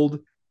gold.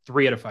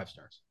 3 out of 5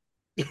 stars.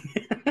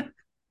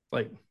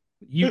 Like,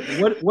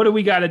 what do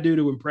we got to do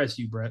to impress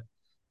you, Brett?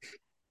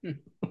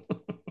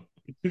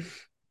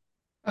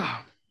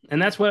 Oh,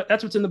 and that's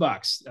what's in the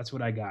box. That's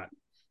what I got.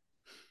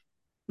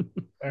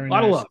 Very a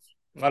lot nice. of love.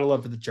 A lot of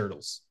love for the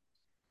Turtles.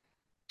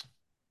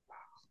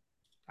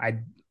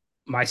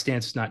 My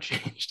stance has not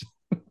changed.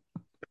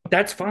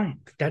 That's fine.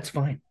 That's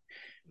fine.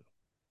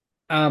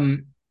 I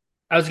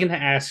was going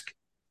to ask,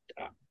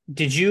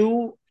 did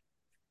you,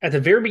 at the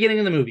very beginning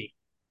of the movie,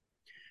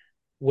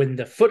 when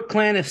the Foot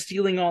Clan is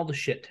stealing all the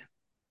shit,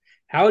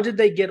 how did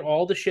they get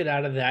all the shit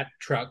out of that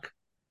truck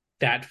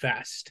that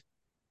fast?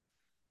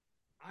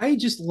 I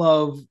just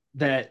love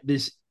that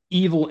this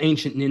evil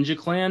ancient ninja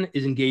clan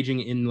is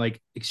engaging in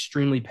like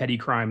extremely petty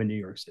crime in New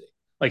York City,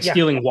 like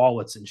stealing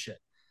wallets and shit.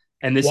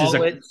 And this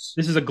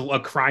is a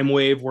crime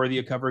wave worthy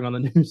of covering on the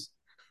news.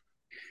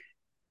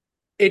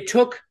 It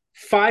took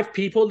 5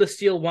 people to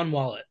steal 1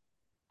 wallet.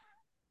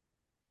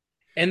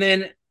 And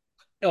then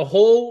a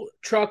whole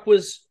truck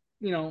was,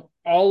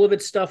 all of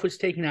its stuff was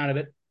taken out of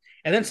it.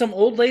 And then some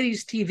old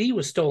lady's TV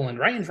was stolen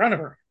right in front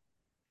of her.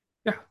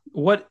 Yeah.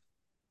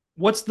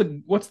 What's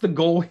the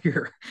goal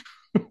here?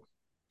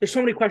 There's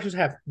so many questions to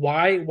have.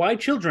 Why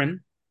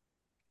children?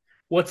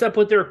 What's up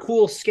with their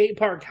cool skate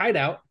park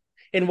hideout?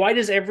 And why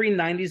does every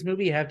 90s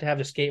movie have to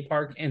have a skate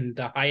park and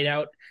the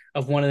hideout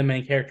of one of the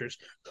main characters?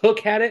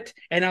 Hook had it,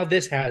 and now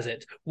this has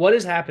it. What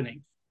is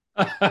happening?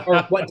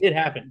 Or what did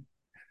happen?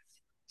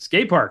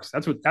 Skate parks.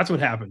 That's what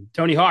happened.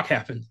 Tony Hawk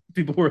happened.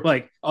 People were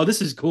like, "Oh,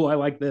 this is cool. I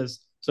like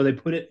this." So they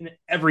put it in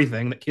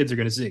everything that kids are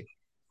going to see.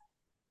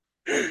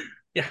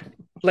 Yeah,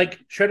 like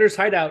Shredder's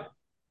hideout.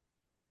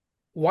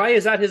 Why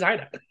is that his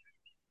hideout?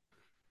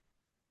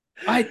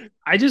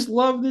 I just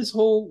love this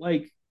whole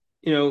like,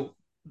 you know,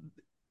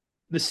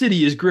 the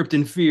city is gripped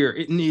in fear.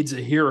 It needs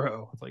a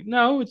hero. It's like,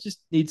 no, it just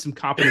needs some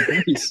competent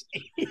police.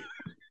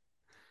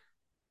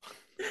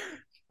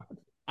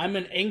 I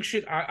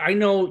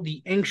know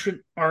the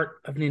ancient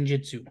art of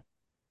ninjutsu,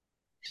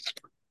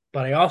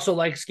 but I also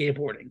like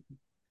skateboarding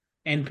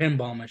and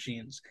pinball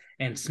machines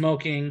and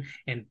smoking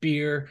and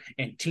beer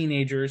and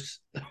teenagers.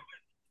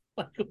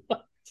 Like,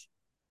 what?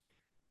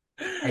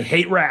 I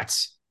hate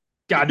rats.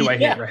 God, do I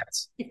hate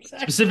rats. Exactly.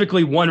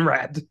 Specifically one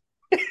rat.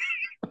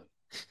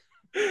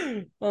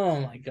 Oh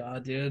my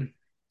god, dude.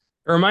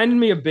 It reminded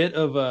me a bit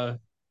of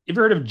you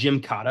ever heard of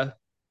Jim Cotta?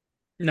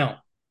 No.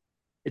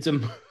 It's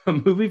a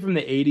movie from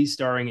the 80s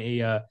starring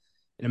an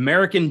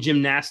American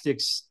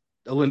gymnastics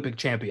Olympic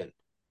champion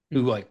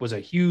who like was a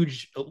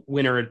huge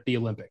winner at the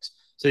Olympics.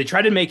 So they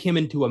tried to make him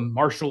into a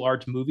martial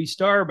arts movie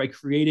star by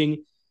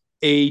creating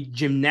a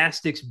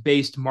gymnastics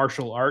based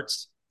martial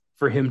arts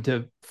for him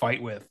to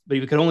fight with. But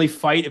he could only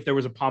fight if there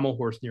was a pommel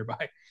horse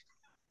nearby.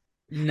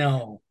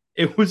 No.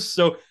 It was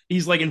so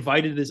he's like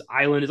invited to this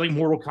island. It's like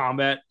Mortal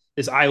Kombat,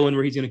 this island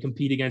where he's going to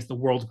compete against the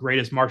world's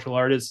greatest martial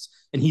artists,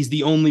 and he's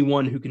the only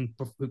one who can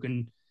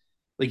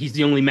like he's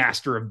the only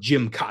master of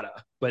Jim Kata.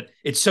 But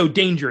it's so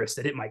dangerous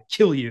that it might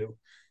kill you.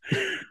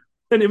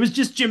 And it was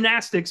just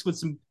gymnastics with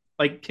some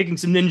like kicking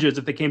some ninjas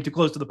if they came too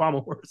close to the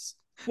pommel horse.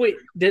 Wait,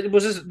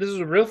 was this is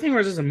a real thing or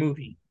is this a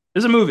movie?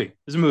 It's a movie.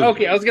 It's a movie.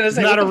 Okay, I was gonna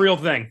say it's not a real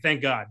thing,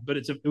 thank God. But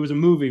it was a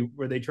movie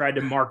where they tried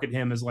to market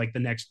him as like the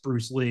next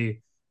Bruce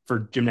Lee for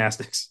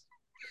gymnastics.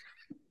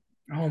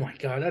 Oh my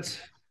god, that's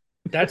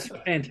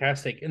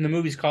fantastic. And the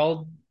movie's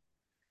called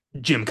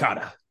Jim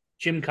Kata.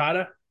 Jim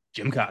Kata.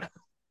 Jim Kata.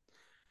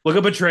 Look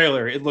up a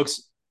trailer. It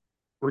looks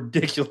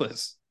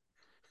ridiculous,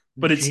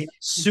 but it's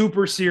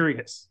super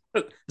serious.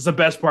 It's the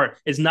best part.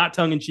 It's not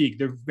tongue in cheek.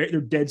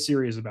 They're dead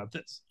serious about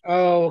this.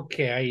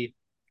 Okay,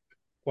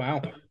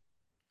 wow.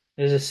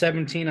 There's a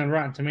 17 on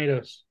Rotten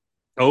Tomatoes.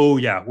 Oh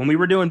yeah, when we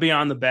were doing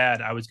Beyond the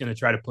Bad, I was going to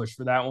try to push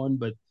for that one,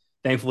 but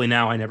thankfully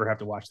now I never have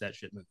to watch that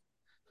shit movie.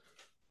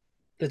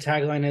 The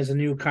tagline is a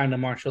new kind of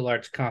martial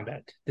arts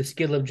combat, the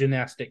skill of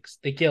gymnastics,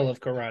 the kill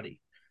of karate.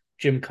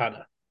 Jim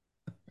Kata.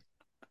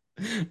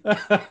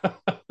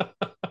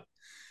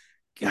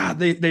 God,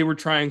 they were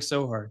trying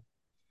so hard.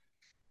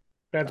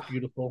 That's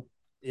beautiful.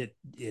 It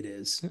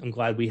is. I'm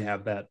glad we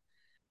have that.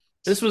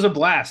 This was a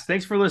blast.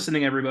 Thanks for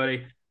listening, everybody.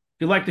 If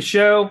you like the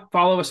show,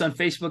 follow us on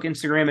Facebook,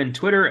 Instagram, and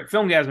Twitter at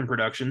Filmgasm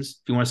Productions.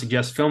 If you want to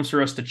suggest films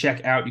for us to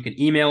check out, you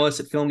can email us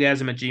at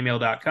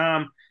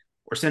filmgasm@gmail.com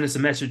or send us a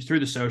message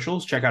through the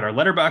socials. Check out our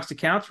Letterboxd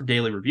accounts for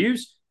daily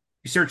reviews.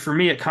 You search for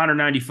me at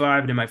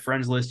Connor95, and in my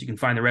friends list, you can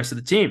find the rest of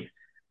the team.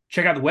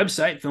 Check out the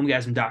website,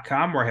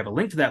 filmgasm.com, where I have a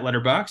link to that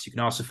letterbox. You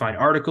can also find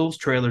articles,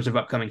 trailers of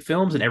upcoming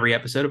films, and every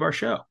episode of our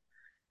show.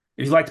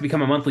 If you'd like to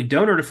become a monthly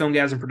donor to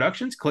Filmgasm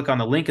Productions, click on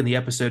the link in the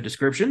episode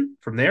description.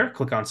 From there,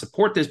 click on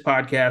Support This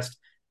Podcast.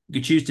 You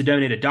can choose to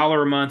donate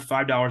 $1 a month,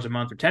 $5 a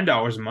month, or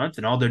 $10 a month,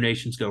 and all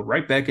donations go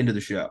right back into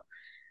the show.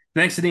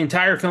 Thanks to the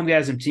entire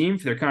Filmgasm team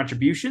for their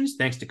contributions.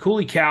 Thanks to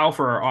Cooley Cow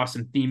for our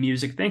awesome theme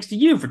music. Thanks to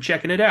you for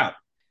checking it out.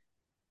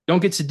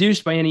 Don't get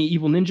seduced by any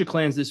evil ninja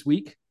clans this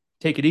week.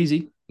 Take it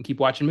easy and keep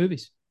watching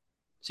movies.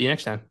 See you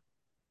next time.